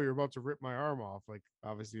like, "Oh, you're about to rip my arm off." Like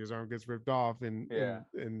obviously his arm gets ripped off Yeah.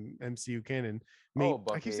 in MCU canon. Oh,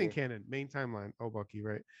 I keep saying Bucky. canon, main timeline. Oh, Bucky,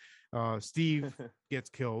 right? Steve gets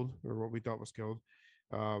killed, or what we thought was killed.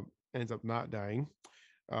 Ends up not dying.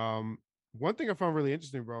 Um, One thing I found really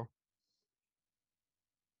interesting, bro.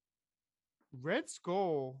 Red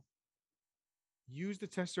Skull used the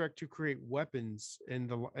Tesseract to create weapons in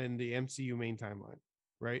the MCU main timeline,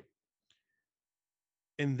 right?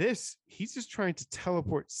 In this, he's just trying to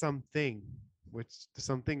teleport something, which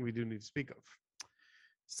something we do need to speak of.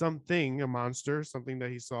 Something, a monster, something that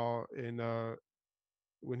he saw in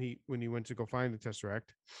when he went to go find the Tesseract.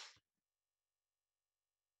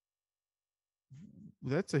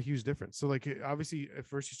 That's a huge difference. So, like, obviously, at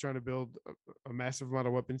first he's trying to build a massive amount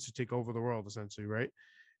of weapons to take over the world, essentially, right?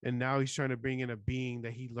 And now he's trying to bring in a being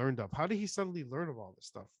that he learned of. How did he suddenly learn of all this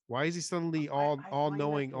stuff? Why is he suddenly I all find that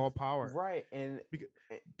knowing, all power? right, and Because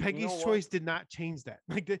you know Peggy's what? choice did not change that.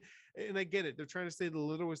 And I get it. They're trying to say the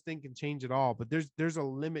littlest thing can change it all, but there's a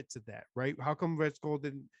limit to that, right? How come Red Skull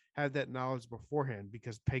didn't have that knowledge beforehand?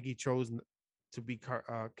 Because Peggy chose to be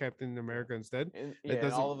Captain Yeah. America instead. And That yeah, and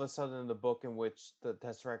doesn't all of a sudden, the book in which the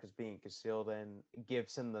Tesseract is being concealed in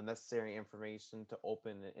gives him the necessary information to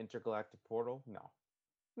open an intergalactic portal. No,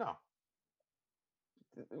 no,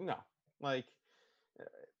 no. Like, uh,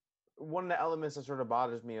 one of the elements that sort of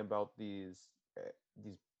bothers me about these,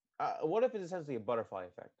 what if it's essentially a butterfly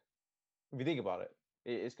effect? If you think about it,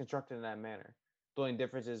 it's constructed in that manner. The only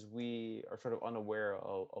difference is we are sort of unaware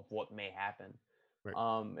of what may happen. right.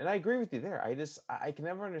 And I agree with you there. I can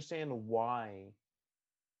never understand why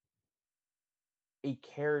a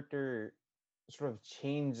character sort of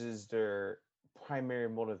changes their primary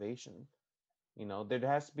motivation. You know, there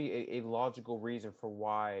has to be a logical reason for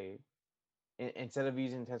why, instead of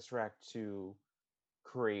using Tesseract to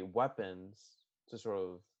create weapons to sort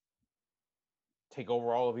of take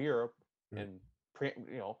over all of Europe Right. and,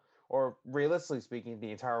 you know, or realistically speaking,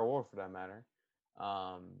 the entire world for that matter.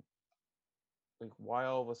 Um, like, why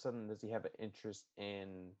all of a sudden does he have an interest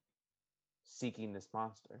in seeking this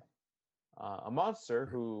monster? A monster Right.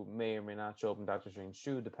 who may or may not show up in Doctor Strange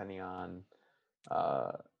 2, depending on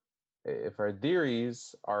uh, if our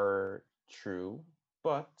theories are true.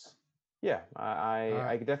 But yeah, Uh,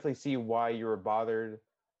 I could definitely see why you were bothered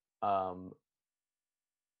um,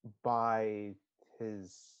 by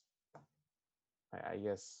his, I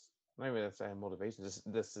guess, not even that's motivation.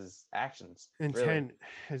 This is actions, really. Intent,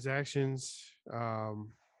 his actions. I'm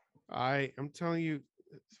telling you,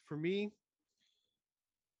 for me,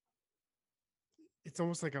 it's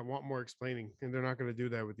almost like I want more explaining, and they're not going to do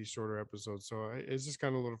that with these shorter episodes. So it's just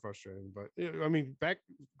kind of a little frustrating. But I mean, back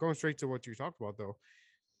going straight to what you talked about though,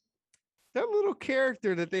 that little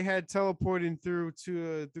character that they had teleporting through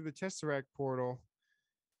the Tesseract portal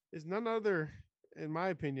is none other, in my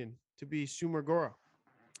opinion, to be Schumer Gora,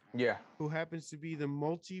 Yeah, who happens to be the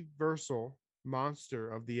multiversal monster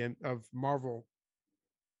of Marvel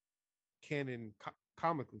canon,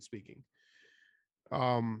 comically speaking.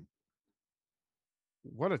 Um,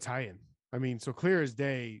 what a tie-in! I mean, so clear as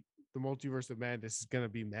day, the multiverse of madness is going to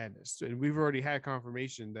be madness, and we've already had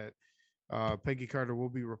confirmation that Peggy Carter will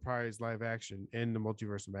be reprised live action in the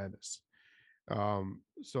multiverse of madness.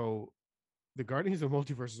 So the Guardians of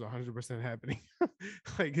Multiverse is 100% happening.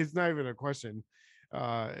 Like it's not even a question.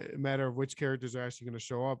 A matter of which characters are actually going to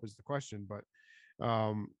show up is the question, but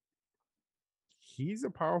um he's a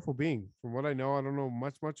powerful being. From what I know, I don't know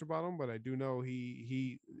much about him, but I do know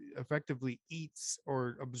he effectively eats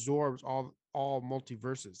or absorbs all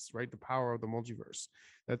multiverses, right? The power of the multiverse.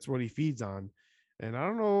 That's what he feeds on. And I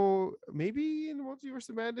don't know, maybe in the Multiverse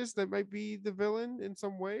of Madness that might be the villain in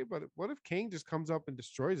some way. But what if Kang just comes up and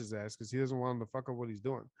destroys his ass because he doesn't want him to fuck up what he's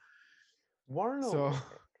doing? Want to So know?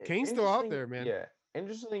 Kane's still out Interesting. there, man. Yeah.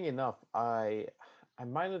 Interesting enough, I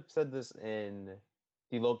might have said this in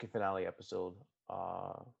the Loki finale episode.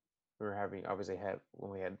 We were having obviously had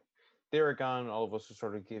when we had Derek on, all of us were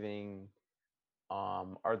sort of giving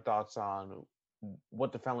our thoughts on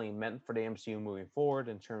what the finale meant for the MCU moving forward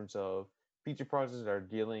in terms of future projects that are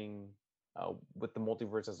dealing with the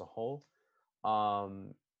multiverse as a whole.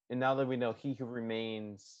 Um, and now that we know He Who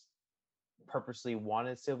Remains purposely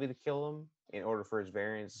wanted Sylvie to kill him in order for his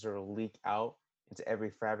variants to sort of leak out into every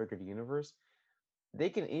fabric of the universe, they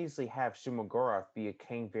can easily have Shuma-Gorath be a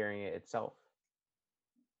Kang variant itself,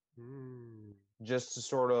 Mm, just to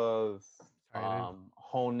sort of tie it in.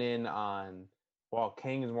 hone in on, well,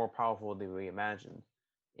 Kang is more powerful than we imagined.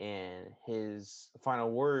 And his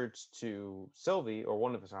final words to Sylvie, or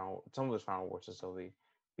some of his final words to Sylvie,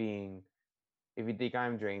 being, "If you think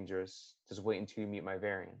I'm dangerous, just wait until you meet my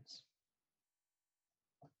variants."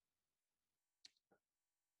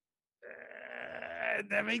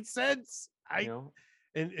 That makes sense. You I know,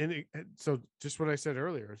 and so just what I said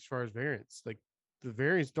earlier as far as variants, like the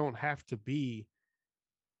variants don't have to be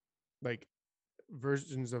like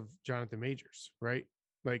versions of Jonathan Majors, right?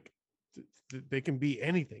 Like they can be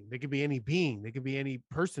anything. They could be any being. They could be any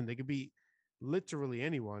person. They could be literally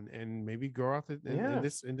anyone. And maybe Goroth yeah.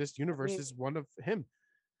 in this I universe mean, is one of him.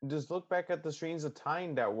 just look back at the streams of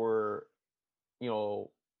time that were, you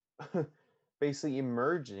know, basically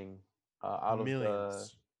emerging out of the.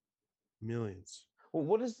 Millions, millions. Well,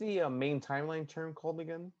 what is the main timeline term called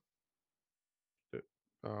again?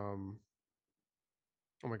 Um.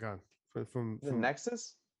 Oh my God. The From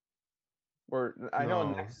Nexus? Or I know a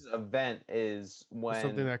no. Nexus event is Something when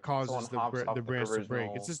that someone causes hops the off the branch to break.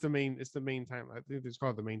 original. It's the main time. I think it's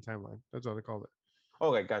called the main timeline. That's what they called it.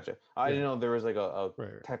 Okay, gotcha. I Yeah, didn't know there was like a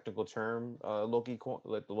right, right. technical term, Loki coin,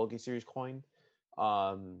 like the Loki series coin.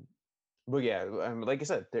 Um, but yeah, like I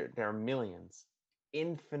said, there are millions,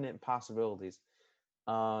 infinite possibilities.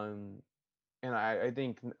 Um, and I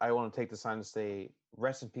think I want to take this time to say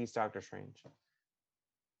rest in peace, Doctor Strange.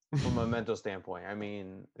 From a mental standpoint, I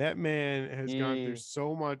mean, That man has gone through he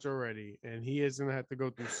so much already, and he is gonna have to go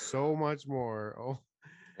through so much more.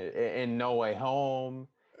 Oh, in No Way Home,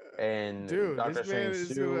 and dude, this Doctor man Strange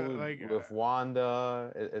is gonna 2 like, with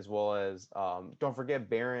Wanda, as well as don't forget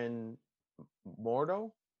Baron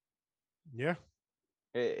Mordo yeah.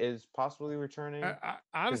 is possibly returning. His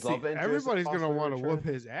Honestly, love interest is everybody's gonna possibly want to whoop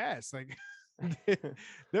returning. his ass. Like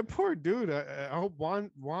that poor dude. I hope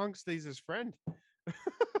Wong stays his friend.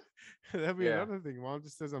 That'd be Yeah, another thing. Wong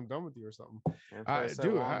just says I'm done with you or something. that's why I said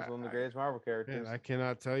Dude, Wong's one of the greatest Marvel man, characters. I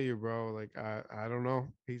cannot tell you, bro. Like I don't know.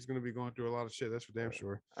 He's gonna be going through a lot of shit. That's for damn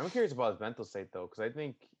sure. I'm curious about his mental state though, because I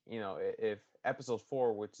think if episode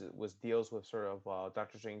 4, which was deals with sort of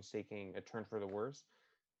Doctor Strange taking a turn for the worse,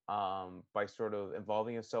 by sort of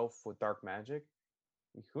involving himself with dark magic,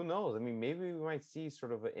 who knows? I mean, maybe we might see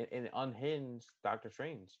sort of an unhinged Doctor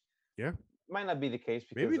Strange. Yeah, Might not be the case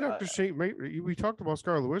maybe because Doctor Strange. We talked about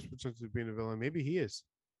Scarlet Witch potentially being a villain. Maybe he is.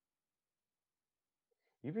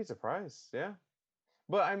 you'd be surprised, yeah.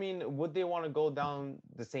 But I mean, would they want to go down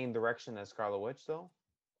the same direction as Scarlet Witch though?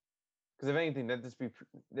 Because if anything, that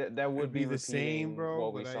would It'd be be the same, repeating bro.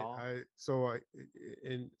 what we But saw.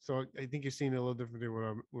 I think you're seeing a little differently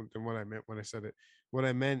than what I meant when I said it. What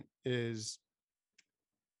I meant is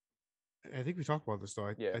I think we talked about this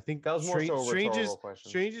though. Yeah, I think that was more so a rhetorical question.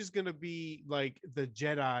 Strange is gonna be like the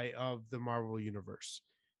Jedi of the Marvel universe.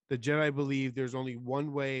 The Jedi believe there's only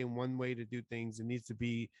one way and one way to do things. It needs to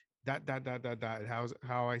be that.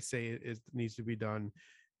 How I say it is needs to be done,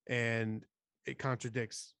 and it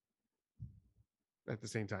contradicts at the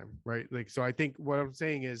same time, right? Like so. I think what I'm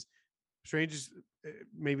saying is Strange is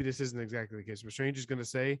maybe this isn't exactly the case, but Strange is gonna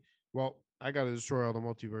say, "Well, I got to destroy all the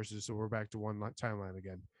multiverses, so we're back to one timeline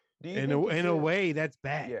again." Do you think it's In a way that's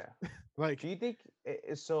bad. yeah? Like Do you think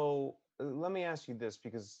so? Let me ask you this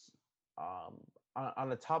because um, on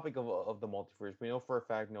the topic of the multiverse, we know for a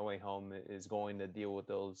fact No Way Home is going to deal with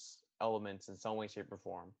those elements in some way, shape, or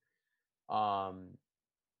form. Um,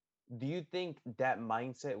 do you think that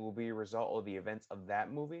mindset will be a result of the events of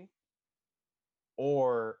that movie,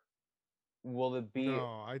 or will it be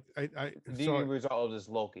no, the result of this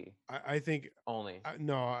Loki I think only?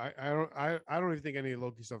 no, I don't even think any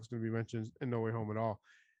Loki stuff is going to be mentioned in No Way Home at all.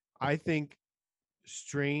 I think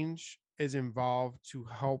Strange is involved to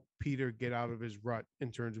help Peter get out of his rut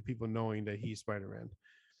in terms of people knowing that he's Spider-Man.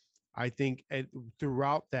 I think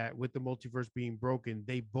throughout that, with the multiverse being broken,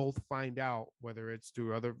 they both find out, whether it's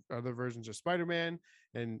through other versions of Spider-Man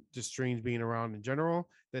and just Strange being around in general,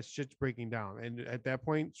 that shit's breaking down. And at that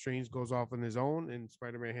point, Strange goes off on his own, and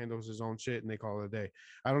Spider-Man handles his own shit, and they call it a day.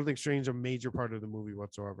 I don't think Strange is a major part of the movie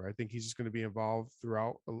whatsoever. I think he's just going to be involved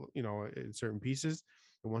throughout, in certain pieces.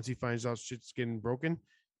 And once he finds out shit's getting broken,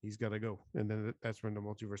 he's got to go, and then that's when the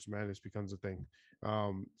multiverse of madness becomes a thing.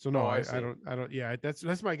 So no, Oh, I don't. Yeah,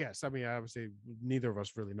 that's my guess. I mean, I obviously neither of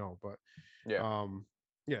us really know, but Yeah.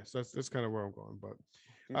 yes, that's kind of where I'm going. But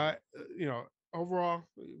Excuse me. overall,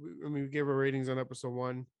 I mean, we gave our ratings on episode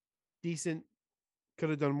 1, decent. Could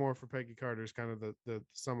have done more for Peggy Carter is kind of the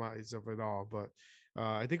summaries of it all, but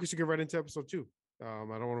I think we should get right into episode 2. I don't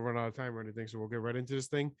want to run out of time or anything, so we'll get right into this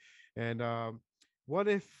thing. And what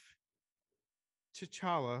if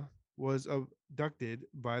T'Challa was abducted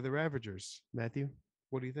by the Ravagers? Matthew,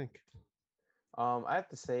 what do you think? I have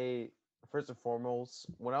to say, first and foremost,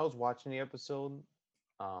 when I was watching the episode,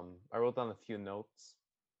 I wrote down a few notes,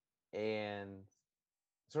 and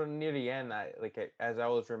sort of near the end, as I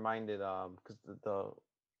was reminded, because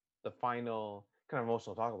the final, kind of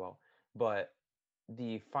emotional to talk about, but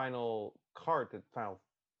the final card, the final,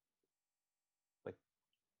 like,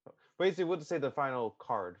 basically, what to say, the final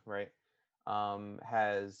card, right?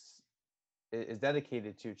 Has is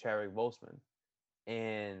dedicated to Chadwick Boseman,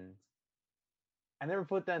 and I never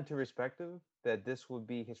put that into perspective that this would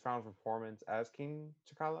be his final performance as King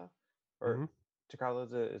T'Challa, or Mm-hmm.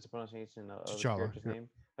 T'Challa is the pronunciation of his T'Challa. character's Yep. name.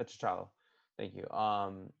 T'Challa. Thank you.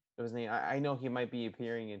 It was name. I know he might be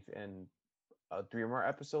appearing in 3 or more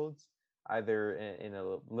episodes, either in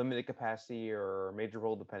a limited capacity or a major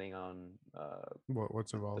role, depending on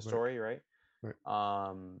What's the involved? story, right? Right.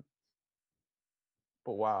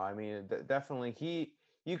 But wow, I mean, definitely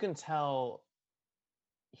you can tell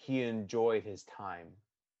he enjoyed his time,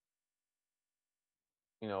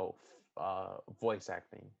 voice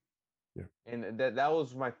acting. Yeah. And that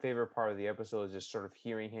was my favorite part of the episode, is just sort of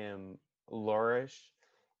hearing him flourish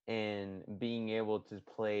and being able to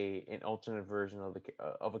play an alternate version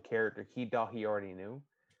of a character he thought he already knew,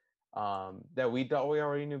 that we thought we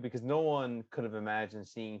already knew, because no one could have imagined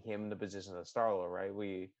seeing him in the position of Star-Lord, right?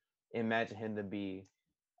 We imagine him to be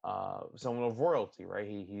someone of royalty, right?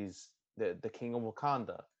 He's the king of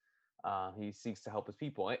Wakanda. He seeks to help his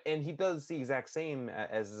people, and he does the exact same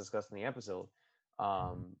as discussed in the episode.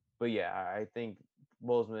 But yeah, I think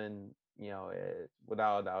Boseman,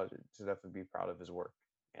 without a doubt, should definitely be proud of his work.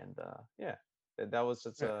 And yeah, that was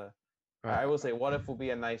such Yeah. a. I will say, what if would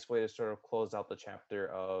be a nice way to sort of close out the chapter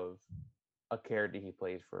of a character he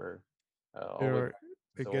plays for.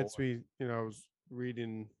 It gets me. I was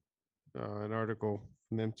reading an article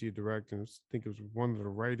from MCU Direct, and I think it was one of the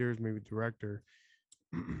writers, maybe director,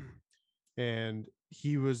 and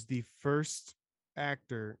he was the first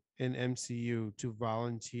actor in MCU to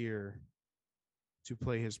volunteer to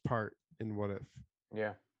play his part in What If.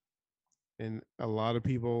 Yeah. And a lot of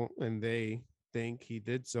people, and they think he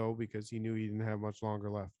did so because he knew he didn't have much longer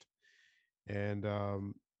left. And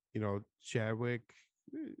Chadwick,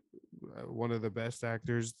 one of the best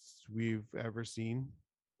actors we've ever seen.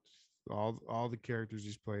 All the characters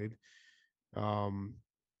he's played.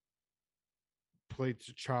 Played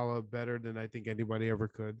T'Challa better than I think anybody ever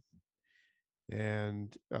could.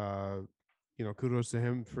 And kudos to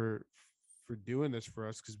him for doing this for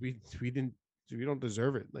us, because we don't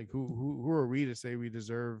deserve it. Like who are we to say we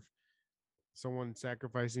deserve someone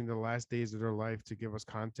sacrificing the last days of their life to give us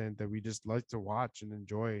content that we just like to watch and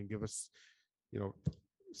enjoy, and give us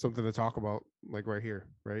something to talk about, like right here,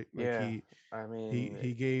 right? Like Yeah. I mean,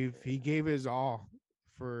 he gave his all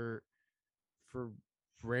for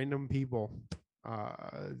random people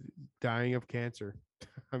dying of cancer.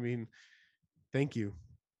 I mean, thank you,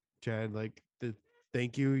 Chad. Like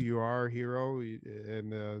thank you. You are a hero,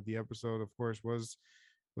 and the episode, of course, was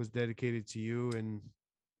dedicated to you. And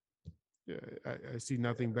I see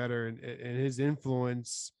nothing better, and his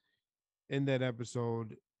influence in that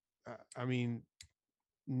episode. I mean,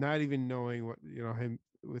 not even knowing what him,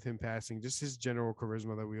 with him passing, just his general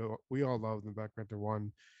charisma that we all loved in Black Panther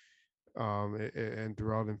 1, and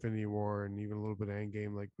throughout Infinity War, and even a little bit of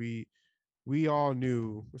Endgame. Like we all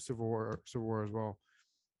knew Civil War as well,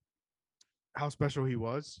 how special he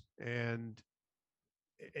was, and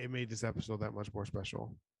it made this episode that much more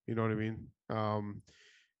special. You know what I mean?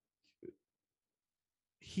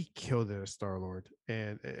 He killed it as Star-Lord,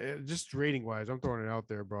 and just rating wise, I'm throwing it out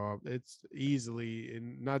there, bro. It's easily,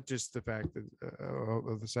 and not just the fact that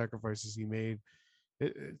of the sacrifices he made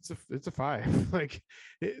it's a five. Like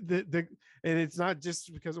the and it's not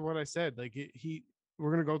just because of what I said. Like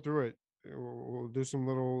we're gonna go through it. We'll do some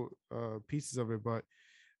little pieces of it, but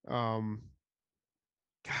um,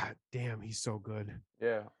 God damn, he's so good.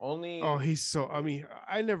 Yeah, Oh, only he's so. I mean,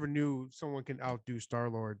 I never knew someone can outdo Star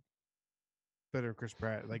Lord better than Chris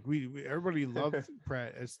Pratt. Like we everybody loved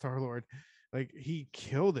Pratt as Star Lord. Like he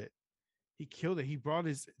killed it. He killed it. He brought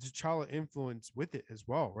his T'Challa influence with it as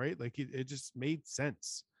well, right? Like it just made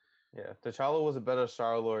sense. yeah, T'Challa was a better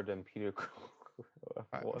Star Lord than Peter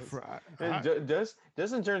I, was. for And just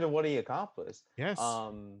in terms of what he accomplished. yes,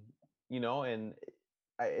 Um, and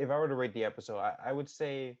if I were to rate the episode, I would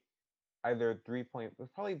say either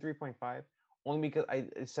probably 3.5, only because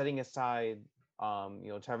setting aside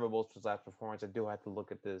Trevor Bolster's last performance, I do have to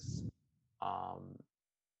look at this um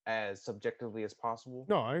as subjectively as possible.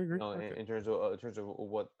 no, I agree. Okay, In terms of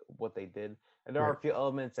what they did, and there are right. a few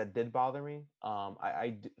elements that did bother me.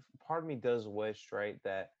 Part of me does wish, right,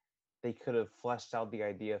 that they could have fleshed out the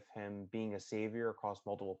idea of him being a savior across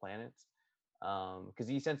multiple planets, because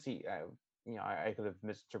he essentially, I could have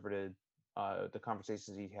misinterpreted the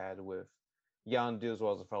conversations he had with Yondu as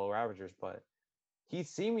well as the fellow Ravagers, but he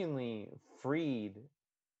seemingly freed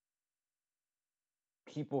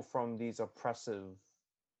people from these oppressive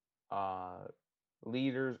uh,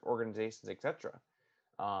 leaders, organizations, etc.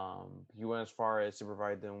 He went as far as to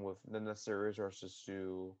provide them with the necessary resources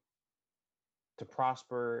to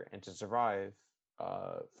prosper and to survive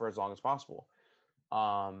for as long as possible.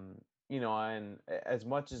 And as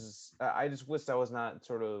much as I just wish that was not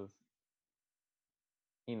sort of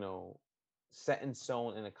you know set in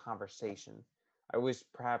stone in a conversation. I wish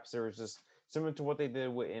perhaps there was just similar to what they did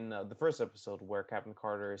in the first episode, where Captain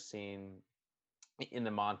Carter is seen in the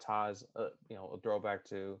montage, a throwback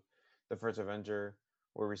to the first Avenger,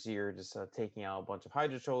 where we see her just taking out a bunch of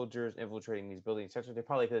Hydra soldiers, infiltrating these buildings, etc. They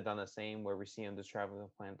probably could have done the same, where we see him just traveling from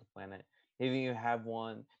planet to planet. Maybe you have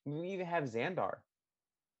one. Maybe even have Xandar.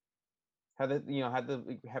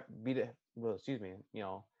 Be the well, excuse me.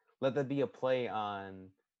 Let that be a play on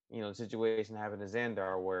the situation happened to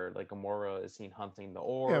Xandar, where like Gamora is seen hunting the Yeah,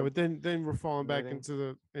 orb but then we're falling and back everything. into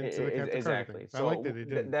the Captain Carter thing. Exactly. I like that So they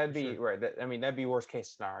didn't that'd for be sure. right. That'd be worst case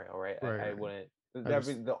scenario, right? Right, I right. wouldn't. I That'd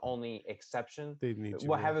be just the only exception. they need to,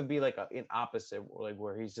 What yeah. have it be like an opposite, like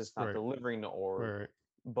where he's just not Right, delivering the orb, right, right.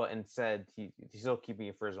 but instead he's still keeping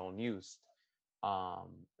it for his own use, um,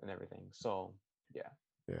 and everything. So yeah,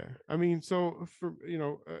 Yeah. I mean, so for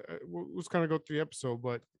let's kind of go through the episode,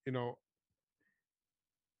 but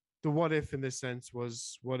the what if in this sense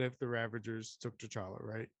was what if the Ravagers took T'Challa,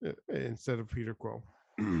 right? Instead of Peter Quill.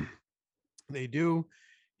 They do.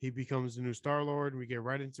 He becomes the new Star Lord. We get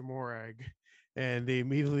right into Morag, and they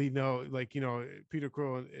immediately know, like Peter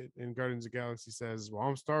Quill in Guardians of the Galaxy says, "Well,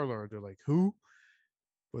 I'm Star Lord." They're like, "Who?"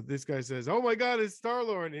 But this guy says, "Oh my God, it's Star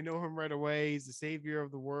Lord!" They know him right away. He's the savior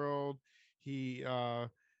of the world. He uh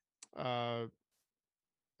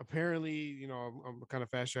apparently, I'm kind of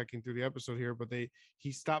fast tracking through the episode here, but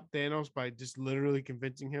he stopped Thanos by just literally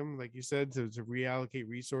convincing him, like you said, to reallocate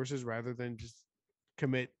resources rather than just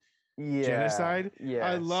commit yeah, genocide. I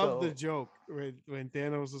yeah. love the So joke when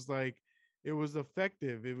Thanos was like, it was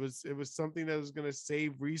effective. It was something that was gonna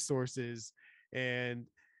save resources, and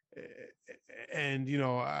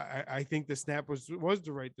I think the snap was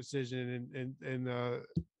the right decision,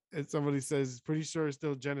 and somebody says pretty sure it's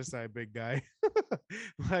still genocide, big guy.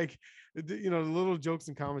 Like the little jokes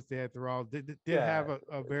and comments they had throughout did yeah, have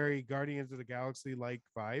a very Guardians of the Galaxy like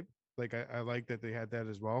vibe. Like I like that they had that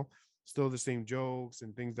as well, still the same jokes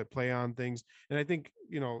and things that play on things. And I think,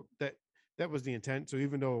 that was the intent. So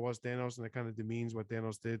even though it was Thanos and it kind of demeans what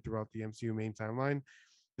Thanos did throughout the MCU main timeline,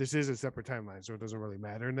 this is a separate timeline. So it doesn't really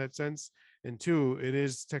matter in that sense. And two, it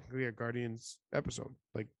is technically a Guardians episode.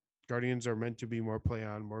 Like Guardians are meant to be more play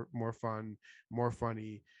on, more fun, more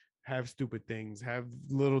funny, have stupid things, have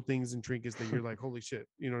little things and trinkets that you're like, holy shit.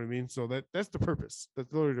 You know what I mean? So that's the purpose.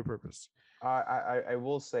 That's literally the purpose. I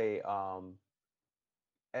will say,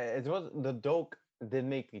 as well, the doke did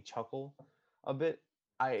make me chuckle a bit.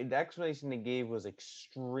 The explanation they gave was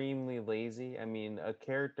extremely lazy. I mean, a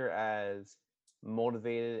character as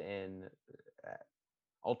motivated and uh,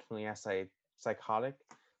 ultimately as psychotic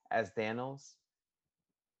as Thanos,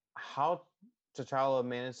 how T'Challa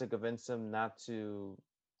managed to convince him not to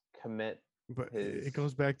commit But it his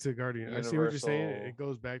goes back to Guardian. I see what you're saying. It universal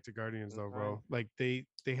goes back to Guardians though, genocide. bro. Like they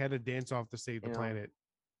had to dance off to save the You know, planet.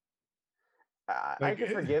 I Like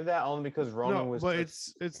could forgive that only because no, Ronan was but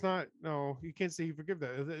just it's not. No, you can't say you forgive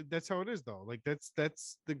that. That's how it is though. Like that's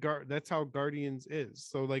the guard. That's how Guardians is.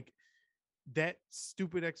 So like that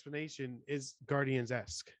stupid explanation is Guardians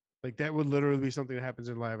esque. Like that would literally be something that happens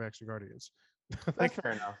in live action Guardians. That's like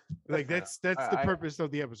fair enough. That's like fair enough. that's the purpose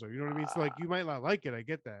of the episode. You know what I mean? So like I, you might not like it, I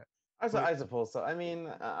get that. But I suppose so. I mean,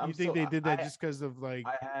 I'm you think still they did that just because of like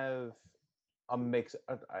I have a mix.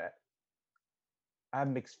 I have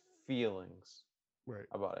mixed feelings right.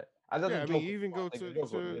 about it. I thought Yeah, the I mean joke you was even fun. go Like the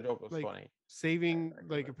to joke was like funny. saving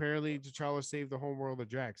like But apparently T'Challa saved the home world of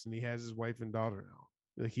Drax and he has his wife and daughter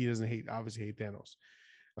now. Like he doesn't obviously hate Thanos.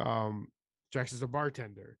 Um, Drax is a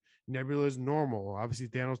bartender. Nebula is normal. Obviously,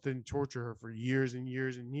 Thanos didn't torture her for years and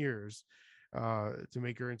years and years to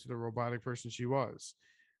make her into the robotic person she was,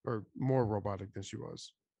 or more robotic than she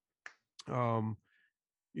was. Um,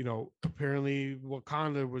 apparently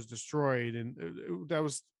Wakanda was destroyed, and that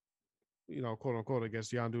was, quote unquote. I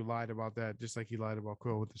guess Yondu lied about that, just like he lied about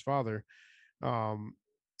Quill with his father. Um,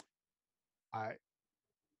 I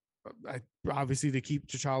I obviously to keep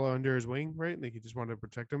T'Challa under his wing, right? Like he just wanted to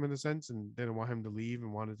protect him in a sense, and didn't want him to leave,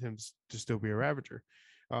 and wanted him to still be a Ravager.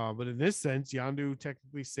 But in this sense, Yondu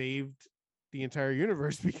technically saved the entire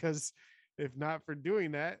universe because if not for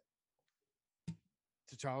doing that,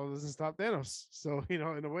 T'Challa doesn't stop Thanos. So in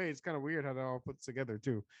a way, it's kind of weird how that all puts together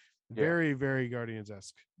too. yeah, Very, very Guardians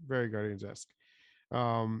esque. Very Guardians esque.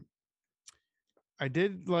 Um, I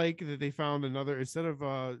did like that they found another instead of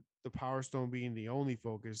the Power Stone being the only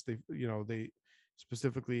focus. They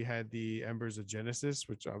specifically had the Embers of Genesis,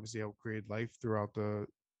 which obviously help create life throughout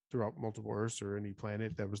multiple Earths or any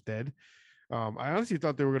planet that was dead. I honestly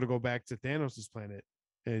thought they were going to go back to Thanos's planet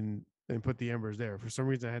and put the Embers there. For some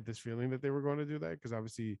reason, I had this feeling that they were going to do that because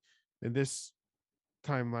obviously in this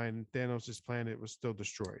timeline, Thanos's planet was still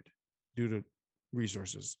destroyed due to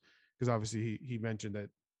resources. Because obviously he mentioned that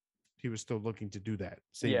he was still looking to do that,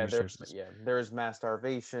 save resources. there's mass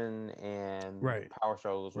starvation and Right, power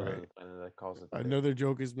struggles within right. the planet that causes it to. Another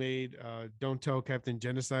joke is made. Don't tell Captain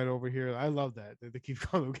Genocide over here. I love that. They keep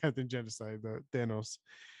calling him Captain Genocide, Thanos.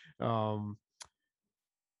 Um,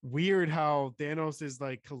 Weird how Thanos is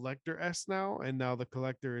like Collector S now, and now the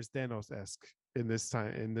Collector is Thanos esque in this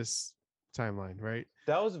timeline, right?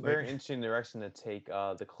 That was a Like, very interesting direction to take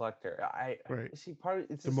the collector. I right. see part of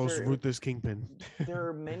it's The just most ruthless kingpin. there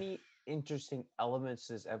are many interesting elements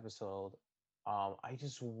to this episode. I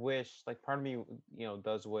just wish, like, part of me,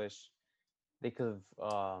 does wish they could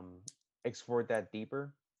have explored that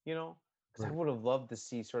deeper. Because I Right. would have loved to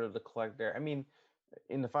see sort of the collector. I mean,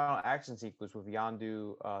 in the final action sequence with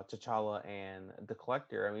Yandu, T'Challa, and the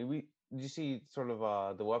collector. I mean, we did you see sort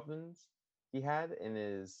of the weapons he had in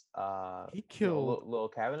his He killed little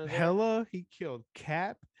cabinet there? Hela. He killed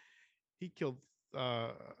Cap. He killed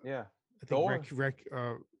Yeah, I think Thor.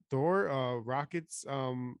 Thor,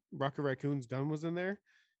 Rocket Raccoon's gun was in there.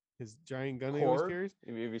 His giant gun he always Korg, carries.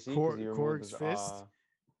 if you see, because he removed Korg's his fist.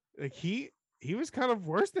 Like he was kind of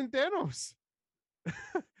worse than Thanos.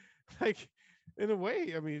 Like in a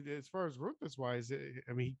way, I mean, as far as ruthless wise,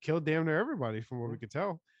 I mean, he killed damn near everybody from what we Mhm, could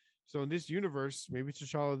tell. So in this universe, maybe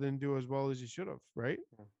T'Challa didn't do as well as he should have, right?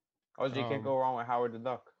 mhm. Also, you can't Um, go wrong with Howard the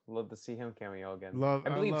Duck. Love to see him cameo again. I I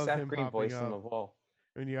believe love Seth him Green popping voiced him up. as well.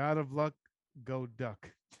 When you're out of luck, go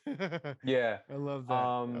duck. I Yeah. love that.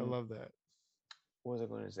 I Um, love that. what was I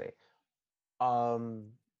going to say?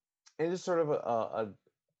 Um, it is sort of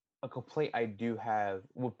a complaint I do have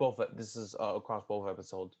with both. This is across both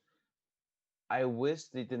episodes. I wish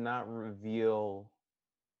they did not reveal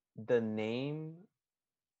the name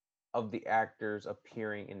of the actors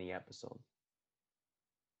appearing in the episode,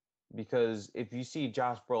 because if you see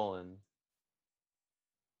Josh Brolin,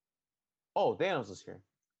 oh, Thanos is here.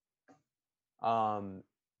 Um,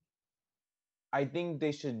 I think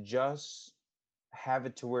they should just have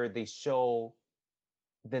it to where they show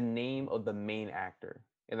the name of the main actor,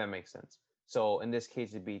 if that makes sense. So in this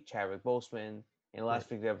case, it'd be Chadwick Boseman. In Right.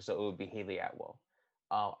 last week's episode, it would be Haley Atwell.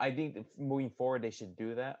 I think that moving forward, they should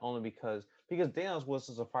do that only because Thanos was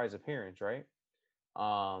a surprise appearance, right?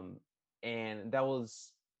 Um, and that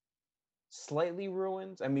was slightly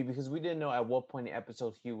ruined. I mean, because we didn't know at what point in the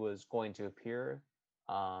episode he was going to appear,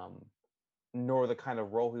 um, nor the kind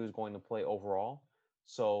of role he was going to play overall.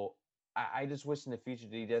 So I just wish in the future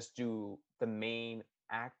they just do the main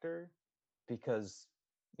actor, because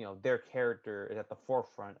their character is at the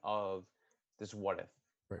forefront of this what if.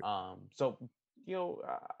 Right. So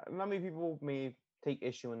not many people may take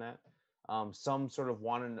issue in that. Some sort of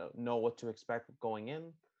want to know what to expect going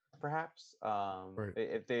in, perhaps. Right.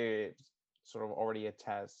 If they sort of already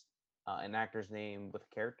attest an actor's name with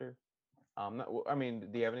a character. I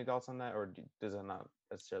mean, do you have any thoughts on that, or does it not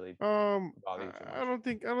necessarily bother you too much? I don't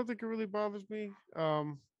think it really bothers me.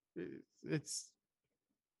 It's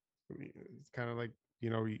I mean, it's kind of like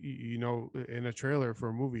in a trailer for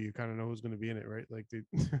a movie, you kind of know who's going to be in it, right? Like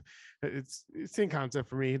it's in concept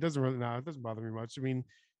for me. It doesn't really, no, it doesn't bother me much. I mean,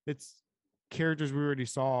 it's characters we already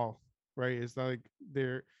saw, right? It's not like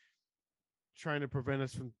they're trying to prevent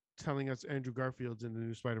us from telling us Andrew Garfield's in the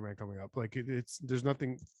new Spider-Man coming up. Like it's there's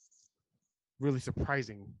nothing really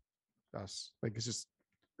surprising us. Like it's just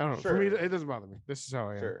I don't know. For me, Sure, it doesn't bother me. This is how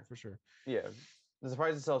I am sure. for sure. Yeah, the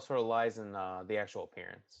surprise itself sort of lies in the actual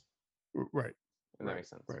appearance, Right, and that right, makes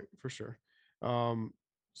sense. right, for sure. Um,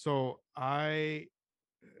 so I,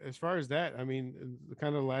 as far as that, I mean, the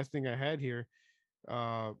kind of last thing I had here,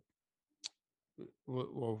 uh,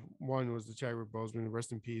 well, one was the Chadwick Boseman,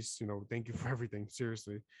 rest in peace. Thank you for everything.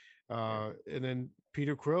 Seriously. Yeah. And then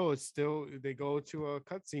Peter Quill is still. They go to a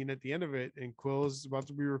cutscene at the end of it, and Quill's about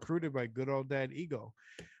to be recruited by good old dad Ego.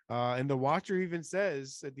 And the Watcher even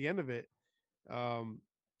says at the end of it, um,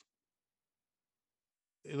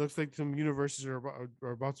 it looks like some universes are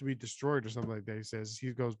about to be destroyed or something like that.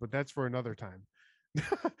 He goes, but that's for another time.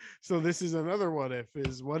 So this is another what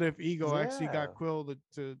if Ego actually Yeah, got Quill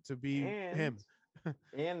to be and him?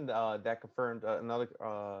 that confirmed another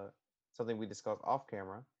something we discussed off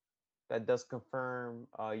camera. That does confirm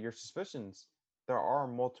your suspicions. There are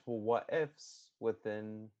multiple what ifs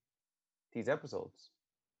within these episodes,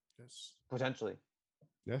 Yes. potentially.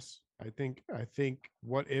 Yes. I think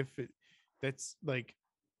what if that's like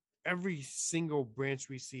every single branch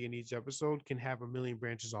we see in each episode can have a million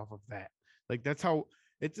branches off of that. Like that's how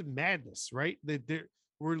it's a madness, right?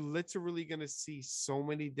 We're literally gonna see so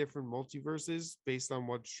many different multiverses based on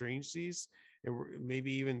what Strange sees, and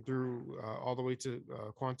maybe even through all the way to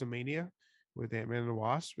Quantum Mania with Ant-Man and the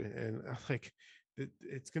Wasp, and like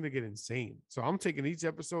it's gonna get insane. So I'm taking each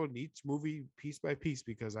episode and each movie piece by piece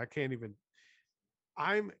because I can't even.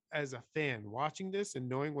 I'm as a fan watching this and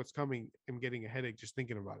knowing what's coming, I'm getting a headache just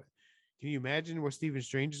thinking about it. Can you imagine what Stephen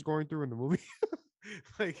Strange is going through in the movie?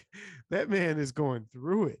 Like that man is going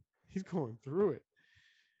through it. He's going through it.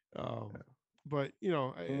 But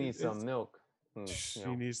You need it's some milk.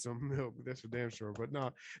 he needs some milk. That's for damn sure. But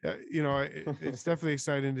no, it's definitely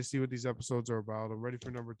exciting to see what these episodes are about. I'm ready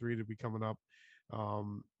for number 3 to be coming up,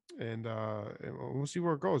 um, and we'll see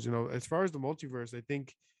where it goes. As far as the multiverse, I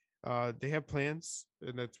think they have plans,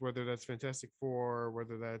 and that's whether that's Fantastic Four,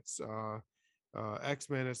 whether that's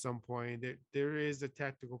X-Men at some point. There is a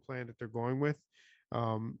tactical plan that they're going with.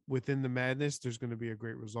 Within the madness, there's going to be a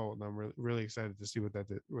great result, and I'm really excited to see what that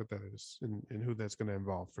is and who that's going to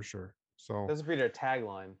involve for sure. So This would be their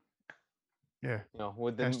tagline. yeah,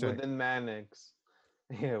 Within hashtag. madness,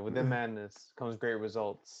 yeah, within madness comes great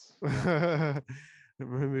results.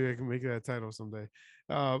 Maybe I can make that a title someday.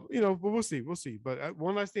 But we'll see. We'll see. But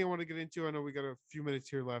one last thing I want to get into. I know we got a few minutes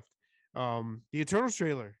here left. The Eternals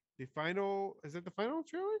trailer. The final is that the final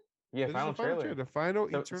trailer? Yeah, It is the final final trailer. trailer. The final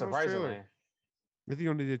Eternals Surprisingly, trailer. I think you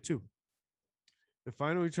only did 2. The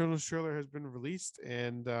final Eternals trailer has been released,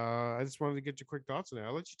 and I just wanted to get your quick thoughts on it.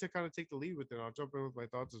 I'll let you kind of take the lead with it. I'll jump in with my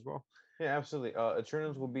thoughts as well. yeah, absolutely.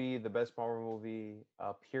 Eternals will be the best Marvel movie,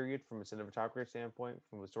 period, from a cinematography standpoint,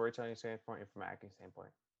 from a storytelling standpoint, and from an acting standpoint.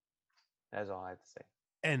 That's all I have to say.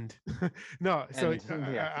 End. No, so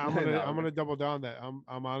And yeah, I'm gonna no. I'm gonna double down that I'm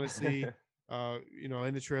honestly,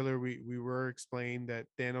 in the trailer we were explained that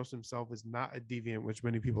Thanos himself is not a deviant, which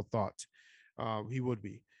many people thought he would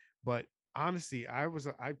be. But honestly, I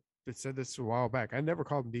said this a while back. I never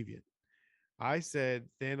called him deviant. I said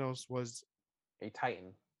Thanos was A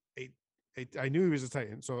Titan. a, I knew he was a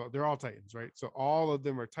Titan, so they're all Titans, right? So all of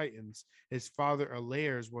them are Titans. His father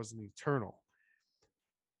Alairs was an Eternal.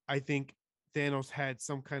 I think Thanos had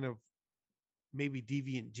some kind of maybe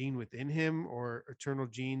deviant gene within him or eternal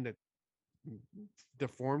gene that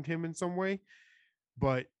deformed him in some way,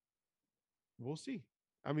 but we'll see.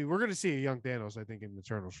 I mean, we're going to see a young Thanos, I think, in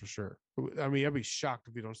Eternals for sure. I mean, I'd be shocked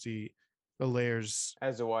if we don't see the layers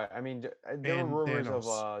As do I. I mean, there were and rumors of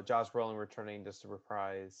Thanos. Josh Brolin returning just to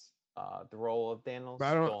reprise the role of Thanos.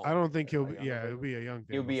 But I don't think he'll be. Yeah, it'll version. be a young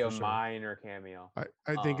He'll Thanos be for a sure. minor cameo.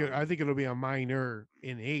 I think it'll be a minor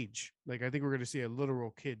in age. Like I think we're going to see a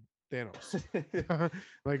literal kid Thanos.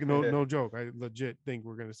 Like no joke. I legit think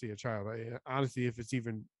we're going to see a child. Honestly, if it's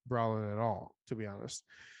even Brolin at all, to be honest.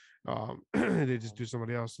 They just do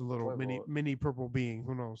somebody else, a little mini purple being.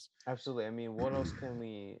 Who knows? Absolutely. I mean, what else can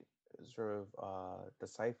we sort of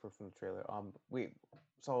decipher from the trailer? We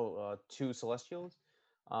saw 2 Celestials.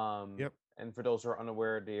 Yep. And for those who are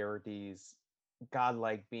unaware, they are these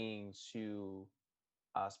godlike beings who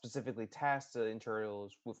specifically tasked the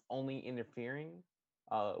Eternals with only interfering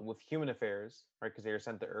with human affairs, right? Because they are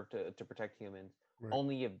sent to Earth to protect humans. Right.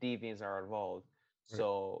 Only if deviants are involved. Right.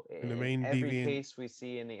 So And the in main every deviant case we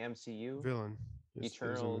see in the MCU, villain. Is in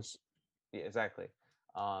Eternals, this yeah, exactly.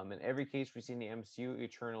 In every case we see in the MCU,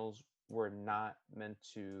 Eternals were not meant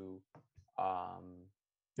to um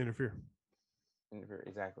interfere.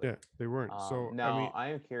 exactly. Yeah, they weren't. So I Now mean, I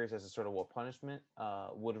am curious as to sort of what punishment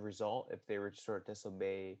would result if they were to sort of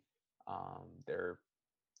disobey their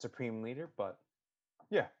supreme leader, but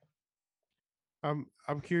yeah.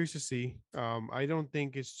 I'm curious to see. I don't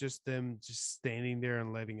think it's just them just standing there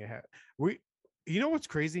and letting it happen. You know what's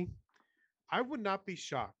crazy? I would not be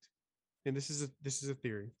shocked, and this is a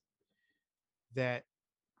theory that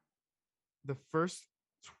the first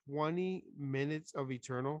 20 minutes of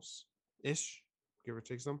Eternals ish, give or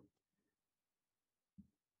take some,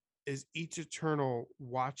 is each Eternal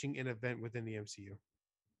watching an event within the MCU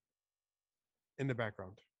in the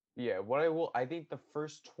background. Yeah, I think the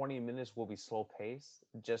first 20 minutes will be slow paced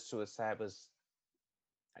just to establish,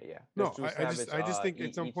 yeah, just No, to I just establish I just think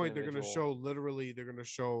at some each point individual. they're gonna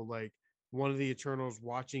show like one of the Eternals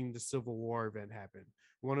watching the Civil War event happen.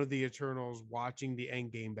 One of the Eternals watching the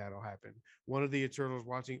Endgame battle happen. One of the Eternals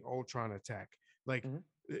watching Ultron attack. Like Mhm.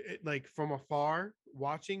 like from afar,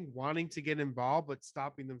 watching, wanting to get involved, but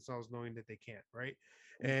stopping themselves knowing that they can't, right?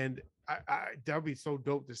 And that'd be so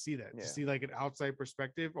dope to see that, to Yeah. see like an outside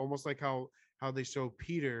perspective, almost like how they show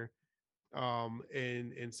Peter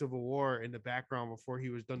in Civil War in the background before he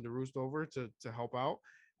was done to roost over to help out,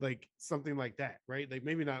 like something like that, right? Like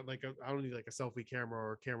maybe not like I don't need like a selfie camera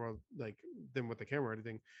or a camera like them with the camera or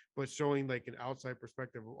anything, but showing like an outside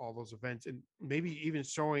perspective of all those events, and maybe even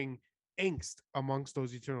showing angst amongst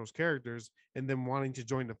those Eternals characters and them wanting to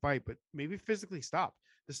join the fight, but maybe physically stop.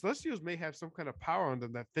 The Celestials may have some kind of power on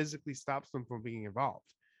them that physically stops them from being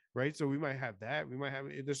involved, right? So we might have that. We might have,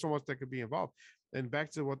 there's so much that could be involved. And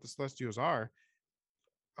back to what the Celestials are,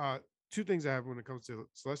 uh, two things I have when it comes to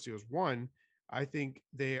Celestials. One, I think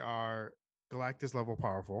they are Galactus level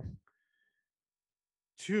powerful.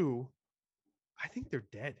 Two, I think they're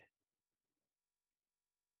dead.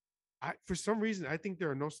 For some reason, I think there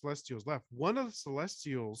are no Celestials left. One of the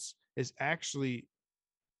Celestials is actually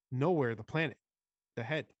nowhere, the planet, the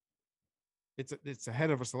head. It's a head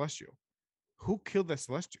of a Celestial. Who killed that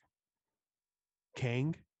Celestial?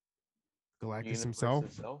 Kang, Galactus Universe himself,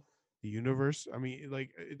 itself. the universe. I mean,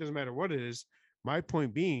 like, it doesn't matter what it is. My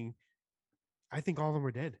point being, I think all of them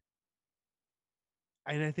are dead.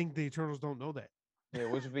 And I think the Eternals don't know that. Yeah,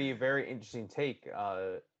 which would be a very interesting take.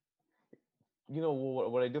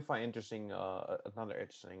 What I do find interesting, another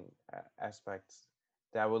interesting aspect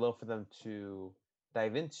that I would love for them to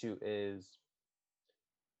dive into is,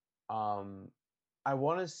 um, I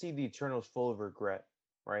want to see the Eternals full of regret,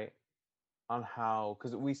 right? On how,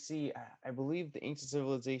 because we see, I believe the ancient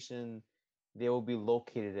civilization they will be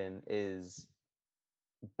located in is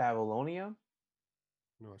Babylonia,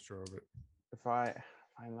 I'm not sure of it. if I'm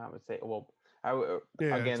not mistaken. Well, Yeah,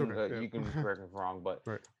 it's again, okay. Yeah. you can correct me if I'm wrong, but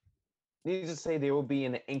Right. needless to say, they will be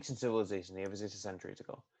in an ancient civilization they existed centuries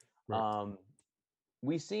ago. Right. Um,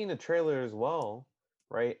 we see in the trailer as well,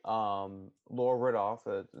 right? Laura Riddoff,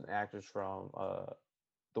 an actress from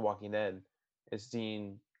The Walking Dead, is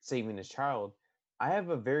seen saving his child. I have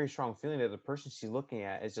a very strong feeling that the person she's looking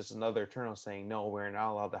at is just another Eternal saying, "No, we're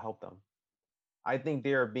not allowed to help them." I think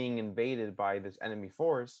they are being invaded by this enemy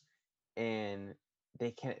force, and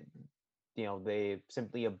they can't. They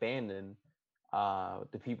simply abandon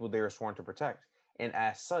the people they were sworn to protect. And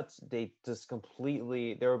as such, they just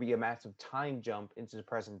completely, there will be a massive time jump into the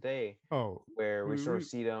present day Oh, where we we, sort of we,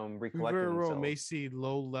 see them we recollecting very well may themselves. see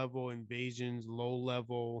low level invasions, low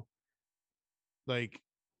level like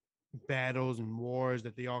battles and wars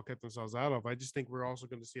that they all kept themselves out of. I just think we're also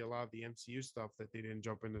going to see a lot of the MCU stuff that they didn't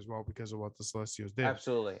jump in as well because of what the Celestials did.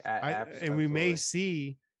 Absolutely. And we may Absolutely.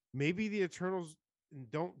 see maybe the Eternals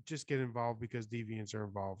don't just get involved because deviants are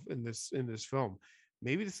involved in this film.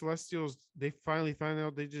 Maybe the Celestials, they finally find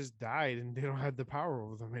out they just died and they don't have the power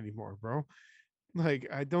over them anymore, bro. Like,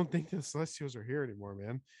 I don't think the Celestials are here anymore,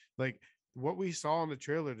 man. Like what we saw in the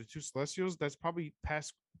trailer, the two Celestials, that's probably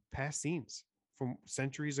past scenes from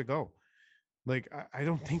centuries ago. Like, I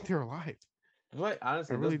don't think they're alive. But I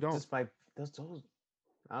honestly, really don't. those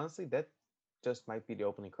honestly, that just might be the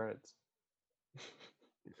opening credits.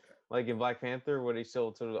 Like in Black Panther, where they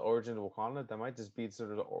show sort of the origin of Wakanda, that might just be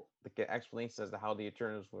sort of the explanation as to how the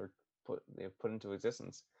Eternals were put into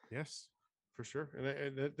existence. Yes, for sure.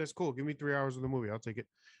 And that's cool. Give me 3 hours of the movie. I'll take it.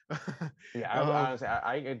 Yeah, um, honestly,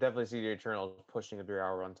 I could definitely see the Eternals pushing a 3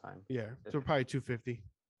 hour runtime, yeah. just So probably 250,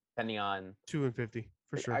 depending on. 250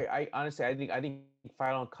 for Like, sure. I honestly, I think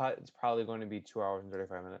final cut is probably going to be 2 hours and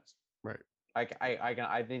 35 minutes. Right.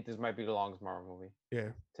 I think this might be the longest Marvel movie Yeah,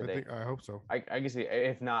 to date. I hope so. I can see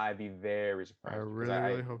if not, I'd be very I surprised because really,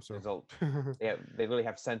 really hope so. there's a they really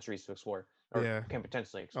have centuries to explore or Yeah, can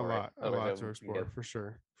potentially a explore, right? lot, a Otherwise, lot to we get explore for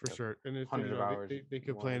sure, for you know, sure. And it's, hundreds of hours they in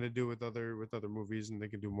could one plan movie. to do with other movies, and they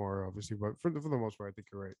can do more obviously, but for the most part, I think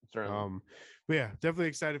you're right. Certainly, But yeah, definitely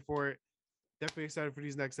excited for it. Definitely excited for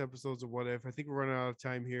these next episodes of What If. I think we're running out of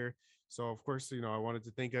time here, so of course, I wanted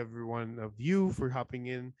to thank everyone of you for hopping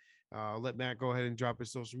in. Let Matt go ahead and drop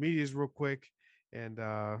his social medias real quick, and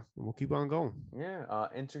we'll keep on going. yeah.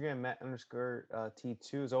 Instagram Matt underscore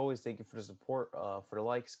T2 as always. Thank you for the support, for the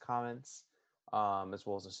likes, comments, as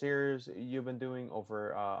well as the series you've been doing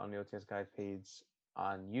over on the OTS Guys page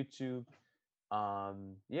on YouTube.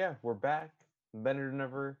 Yeah, we're back, better than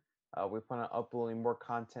ever. We plan on uploading more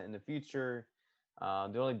content in the future.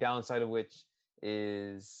 The only downside of which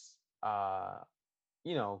is,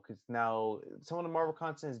 because now some of the Marvel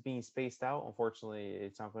content is being spaced out. Unfortunately,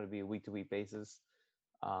 it's not going to be a week to week basis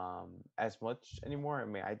as much anymore. I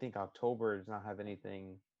mean, I think October does not have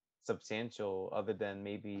anything substantial other than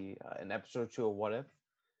maybe an episode or two of What If,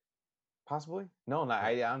 possibly. No, no,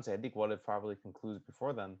 I honestly I think What If probably concludes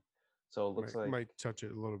before then. So it looks like Might touch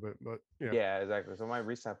it a little bit, but yeah. yeah, exactly. So my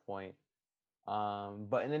reset point.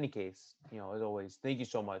 But in any case, as always, thank you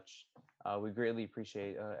so much. We greatly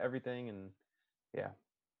appreciate everything, and yeah,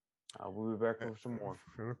 we'll be back for some more.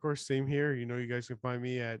 And of course, same here. You guys can find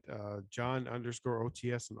me at John underscore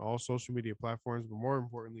OTS on all social media platforms. But more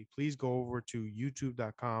importantly, please go over to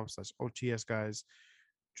youtube.com/OTS guys.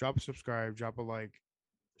 Drop a subscribe, drop a like,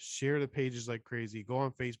 share the pages like crazy. Go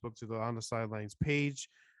on Facebook to the On the Sidelines page.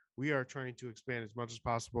 We are trying to expand as much as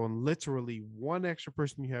possible. And literally, one extra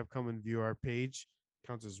person you have come and view our page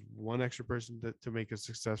counts as one extra person to make us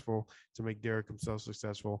successful, to make Derek himself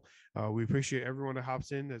successful. We appreciate everyone that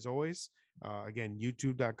hops in as always. Again,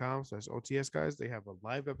 youtube.com/OTS guys. They have a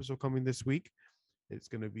live episode coming this week. It's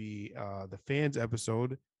going to be the fans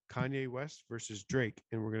episode, Kanye West versus Drake.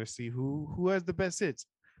 And we're going to see who has the best hits.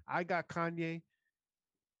 I got Kanye,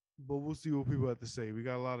 but we'll see what people have to say. We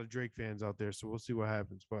got a lot of Drake fans out there, so we'll see what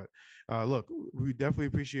happens. But look, we definitely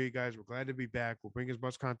appreciate you guys. We're glad to be back. We'll bring as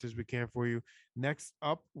much content as we can for you. Next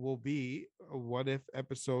up will be What If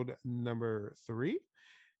episode number 3.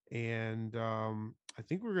 And I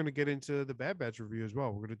think we're going to get into the Bad Batch review as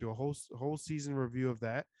well. We're going to do a whole season review of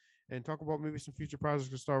that and talk about maybe some future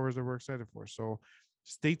projects of Star Wars that we're excited for. So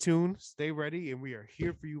stay tuned, stay ready, and we are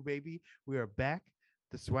here for you, baby. We are back.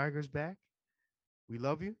 The swagger's back. We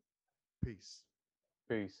love you. Peace.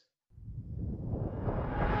 Peace.